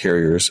 where the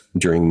carriers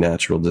during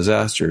natural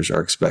disasters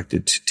are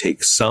expected to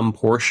take some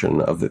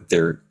portion of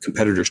their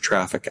competitors'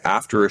 traffic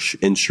after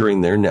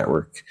ensuring their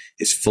network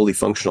is fully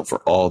functional for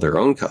all their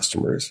own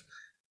customers.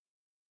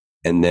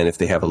 And then if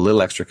they have a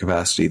little extra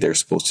capacity, they're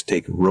supposed to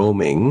take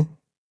roaming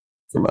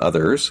from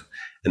others,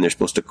 and they're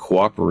supposed to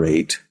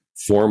cooperate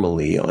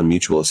formally on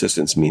mutual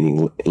assistance,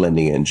 meaning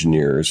lending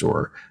engineers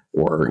or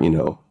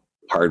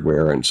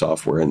hardware and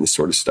software and this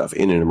sort of stuff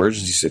in an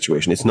emergency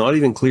situation. It's not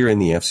even clear in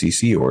the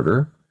FCC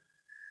order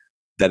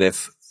that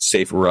if,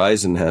 say,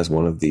 Verizon has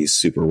one of these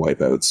super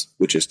wipeouts,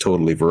 which is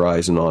totally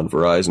Verizon on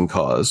Verizon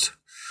caused,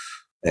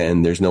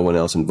 and there's no one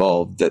else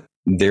involved, that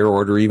their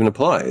order even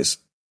applies.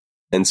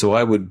 And so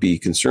I would be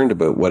concerned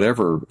about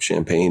whatever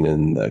Champagne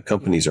and the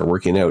companies are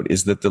working out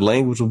is that the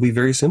language will be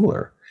very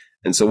similar.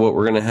 And so what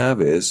we're going to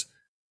have is,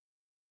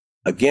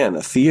 again,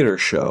 a theater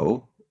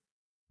show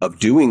of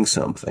doing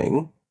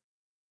something,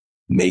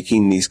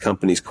 making these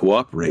companies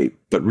cooperate,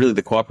 but really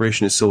the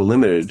cooperation is so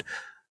limited.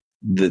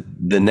 The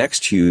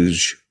next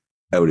huge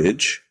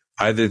outage,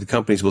 either the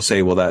companies will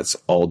say, well, that's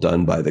all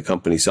done by the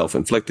company,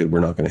 self-inflicted, we're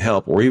not going to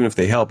help. Or even if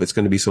they help, it's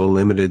going to be so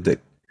limited that,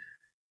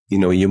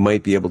 you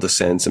might be able to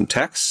send some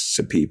texts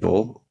to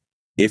people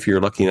if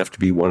you're lucky enough to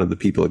be one of the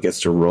people that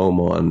gets to roam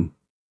on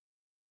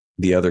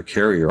the other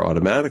carrier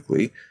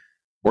automatically,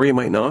 or you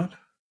might not.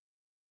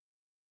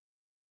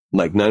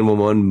 Like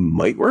 911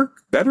 might work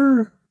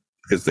better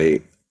because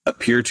they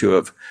appear to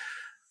have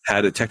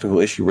had a technical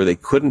issue where they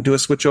couldn't do a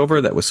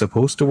switchover that was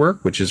supposed to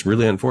work, which is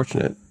really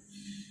unfortunate.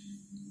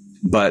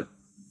 But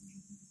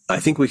I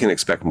think we can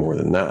expect more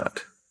than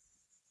that.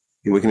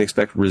 We can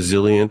expect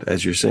resilient,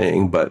 as you're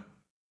saying, but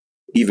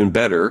even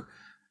better,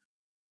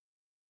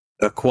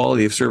 a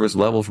quality of service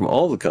level from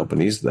all the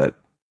companies that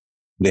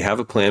they have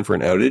a plan for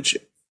an outage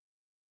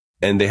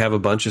and they have a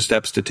bunch of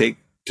steps to take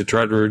to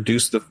try to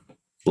reduce the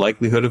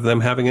likelihood of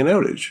them having an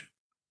outage.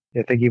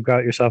 I think you've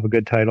got yourself a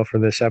good title for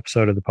this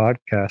episode of the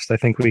podcast. I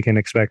think we can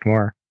expect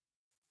more.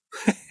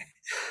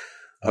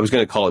 I was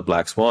going to call it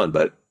Black Swan,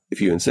 but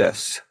if you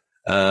insist,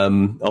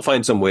 I'll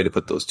find some way to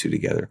put those two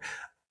together.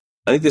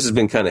 I think this has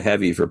been kind of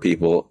heavy for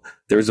people.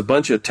 There's a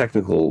bunch of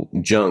technical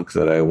junk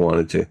that I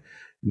wanted to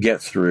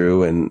get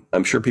through, and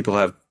I'm sure people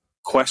have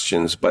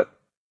questions, but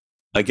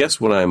I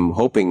guess what I'm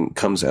hoping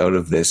comes out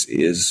of this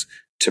is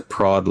to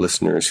prod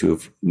listeners who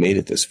have made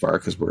it this far,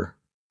 because we're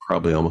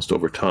probably almost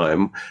over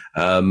time,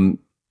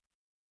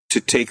 to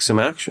take some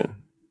action.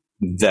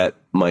 That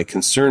my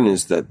concern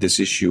is that this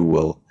issue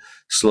will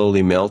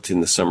slowly melt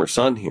in the summer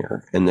sun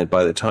here, and that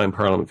by the time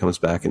Parliament comes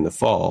back in the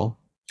fall,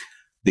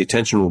 the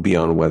attention will be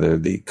on whether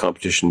the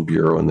Competition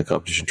Bureau and the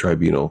Competition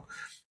Tribunal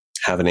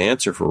have an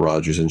answer for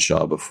Rogers and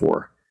Shaw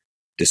before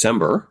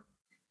December,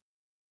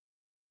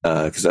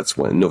 because that's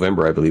when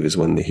November, I believe, is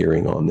when the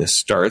hearing on this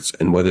starts,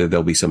 and whether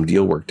there'll be some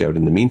deal worked out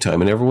in the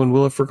meantime, and everyone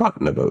will have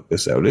forgotten about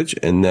this outage,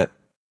 and that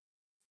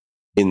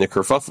in the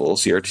kerfuffle,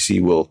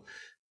 CRTC will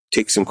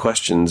take some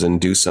questions and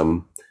do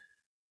some,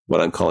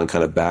 what I'm calling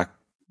kind of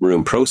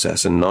backroom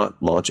process, and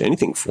not launch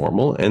anything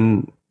formal.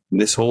 And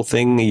this whole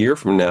thing a year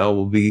from now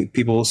will be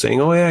people saying,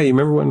 oh yeah, you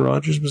remember when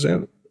Rogers was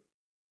out?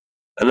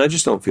 And I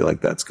just don't feel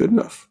like that's good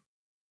enough.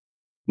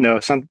 No,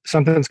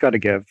 something's got to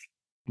give.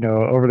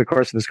 Over the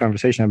course of this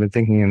conversation, I've been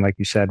thinking, and like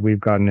you said, we've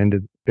gotten a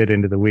bit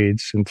into the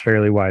weeds, and it's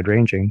fairly wide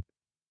ranging.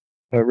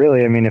 But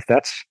really, I mean, if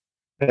that's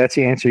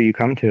the answer you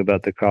come to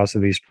about the cause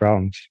of these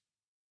problems,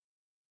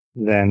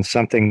 then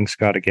something's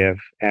got to give.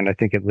 And I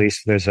think at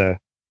least there's I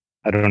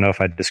don't know if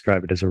I'd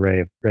describe it as a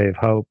ray of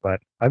hope, but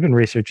I've been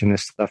researching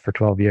this stuff for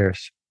 12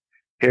 years.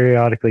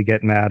 Periodically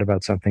get mad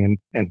about something,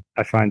 and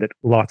I find that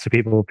lots of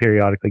people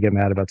periodically get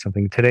mad about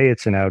something. Today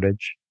it's an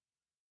outage.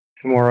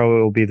 Tomorrow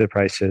it will be the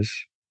prices.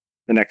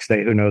 The next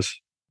day, who knows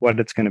what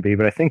it's going to be.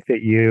 But I think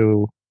that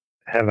you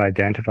have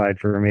identified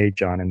for me,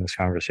 John, in this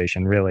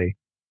conversation, really,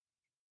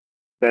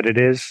 that it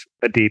is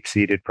a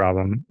deep-seated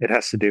problem. It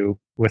has to do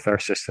with our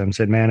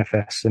systems. It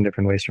manifests in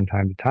different ways from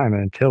time to time.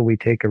 And until we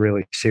take a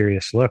really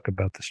serious look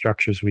about the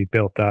structures we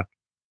built up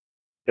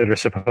that are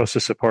supposed to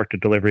support the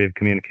delivery of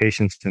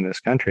communications in this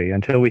country,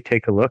 until we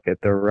take a look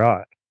at the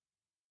rot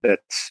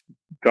that's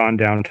gone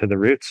down to the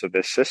roots of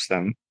this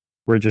system,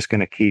 we're just going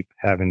to keep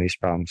having these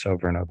problems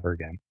over and over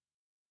again.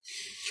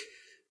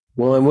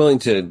 Well, I'm willing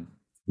to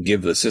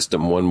give the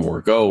system one more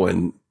go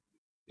and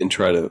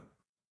try to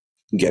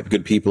get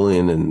good people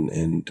in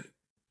and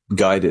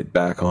guide it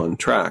back on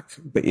track.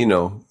 But,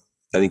 I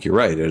think you're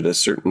right. At a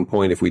certain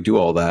point, if we do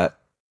all that,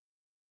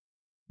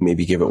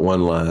 maybe give it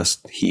one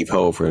last heave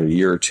ho for a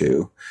year or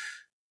two.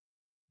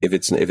 If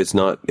it's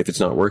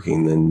not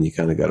working, then you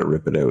kind of got to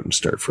rip it out and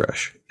start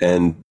fresh.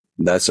 And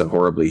that's a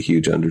horribly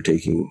huge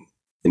undertaking.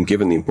 And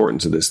given the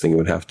importance of this thing, it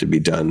would have to be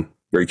done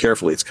very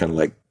carefully. It's kind of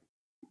like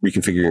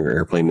reconfiguring your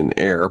airplane in the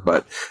air,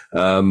 but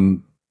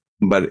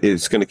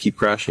it's going to keep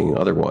crashing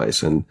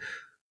otherwise. And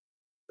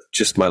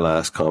just my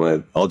last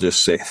comment, I'll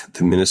just say that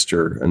the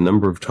minister a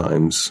number of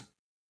times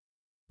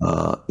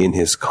in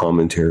his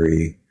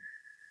commentary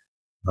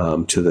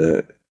to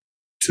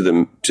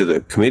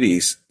the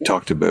committees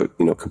talked about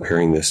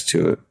comparing this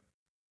to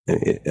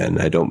it,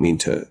 and I don't mean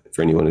to,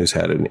 for anyone who's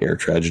had an air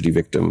tragedy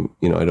victim,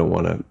 I don't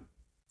want to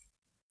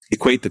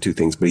equate the two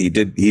things, but he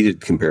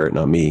did compare it,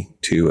 not me,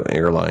 to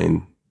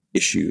airline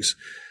issues.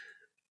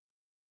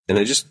 And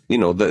I just,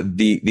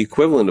 the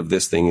equivalent of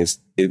this thing is,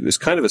 it was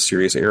kind of a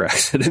serious air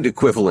accident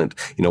equivalent.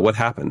 What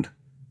happened?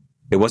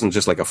 It wasn't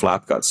just like a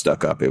flap got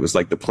stuck up. It was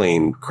like the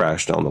plane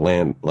crashed on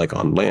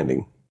on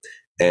landing.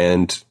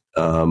 And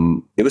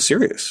it was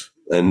serious.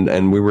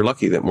 And we were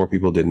lucky that more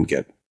people didn't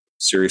get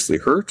seriously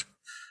hurt.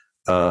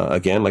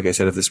 Again, like I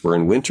said, if this were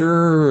in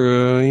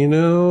winter,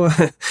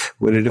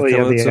 would it have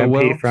come out so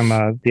well?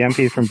 The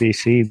MP from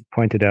BC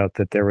pointed out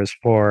that there was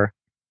 4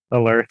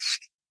 alerts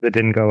that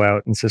didn't go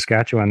out in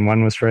Saskatchewan.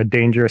 One was for a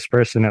dangerous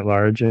person at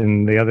large,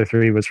 and the other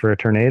 3 was for a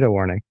tornado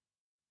warning.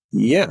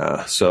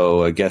 Yeah.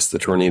 So I guess the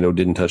tornado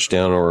didn't touch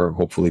down, or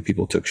hopefully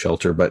people took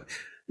shelter. But,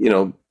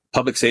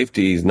 public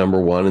safety is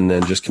number one. And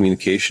then just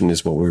communication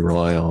is what we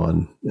rely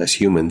on as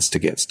humans to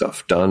get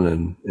stuff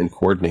done and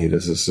coordinate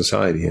as a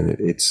society. And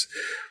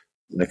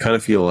I kind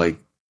of feel like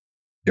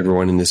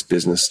everyone in this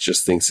business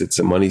just thinks it's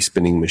a money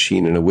spinning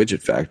machine in a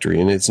widget factory,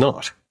 and it's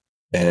not.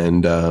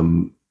 And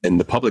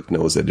the public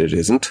knows that it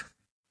isn't.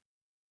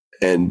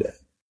 And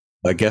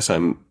I guess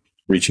I'm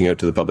reaching out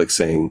to the public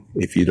saying,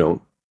 if you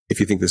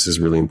think this is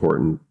really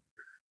important,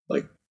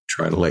 like,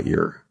 try to let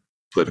your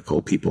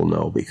political people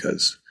know,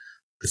 because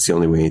it's the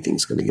only way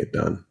anything's going to get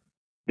done.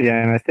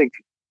 Yeah, and I think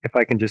if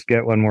I can just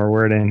get one more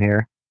word in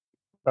here,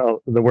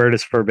 well, the word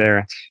is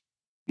forbearance.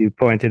 You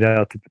pointed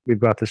out that we've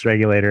got this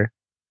regulator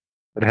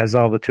that has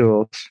all the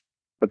tools,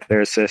 but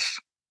there's this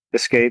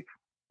escape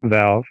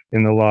valve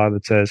in the law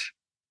that says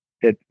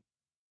it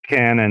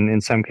can, and in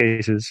some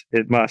cases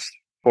it must,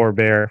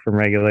 forbear from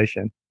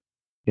regulation.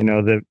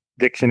 The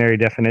dictionary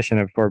definition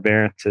of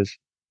forbearance is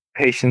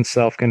patience,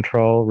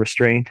 self-control,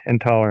 restraint,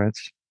 and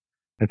tolerance.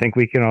 I think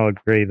we can all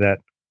agree that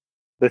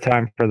the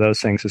time for those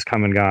things has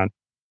come and gone.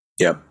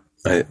 Yeah,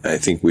 I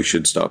think we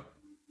should stop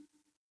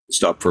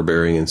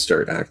forbearing and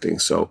start acting.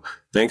 So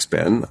thanks,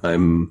 Ben.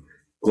 I'm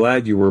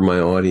glad you were my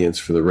audience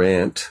for the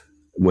rant.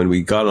 When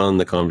we got on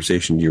the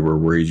conversation, you were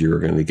worried you were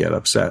going to get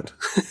upset.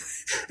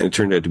 And it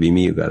turned out to be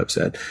me who got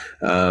upset.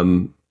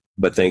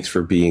 But thanks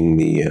for being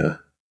the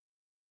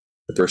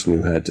person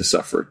who had to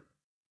suffer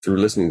through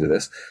listening to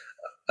this.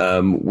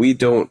 We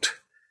don't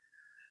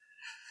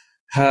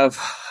have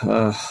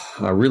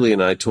really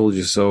an I told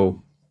you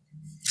so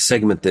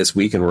segment this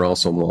week, and we're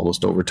also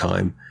almost over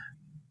time.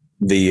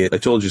 The I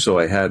told you so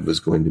I had was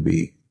going to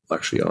be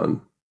actually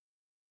on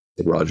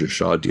the Roger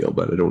Shaw deal,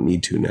 but I don't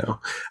need to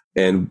now.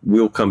 And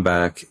we'll come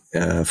back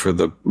for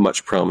the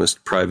much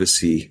promised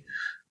privacy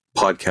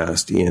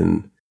podcast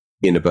in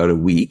about a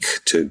week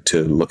to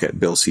look at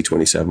Bill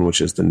C-27,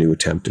 which is the new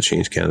attempt to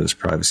change Canada's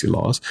privacy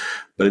laws.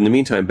 But in the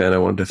meantime, Ben, I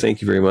wanted to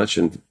thank you very much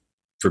and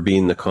for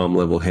being the calm,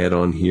 level head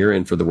on here,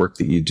 and for the work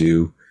that you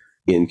do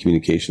in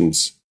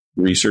communications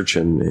research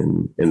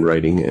and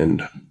writing.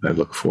 And I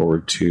look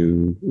forward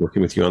to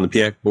working with you on the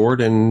PIAC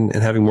board and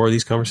having more of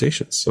these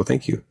conversations. So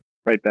thank you.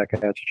 Right back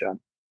at you, John.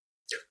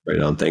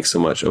 Right on. Thanks so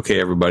much. Okay,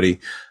 everybody,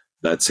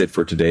 that's it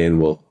for today, and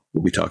we'll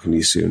be talking to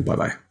you soon.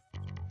 Bye-bye.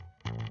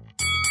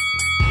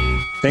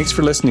 Thanks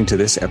for listening to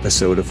this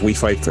episode of We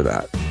Fight for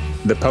That.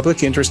 The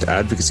Public Interest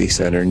Advocacy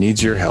Center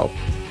needs your help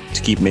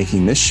to keep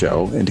making this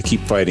show and to keep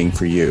fighting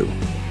for you.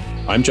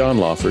 I'm John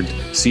Lawford.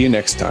 See you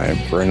next time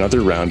for another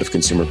round of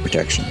consumer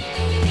protection.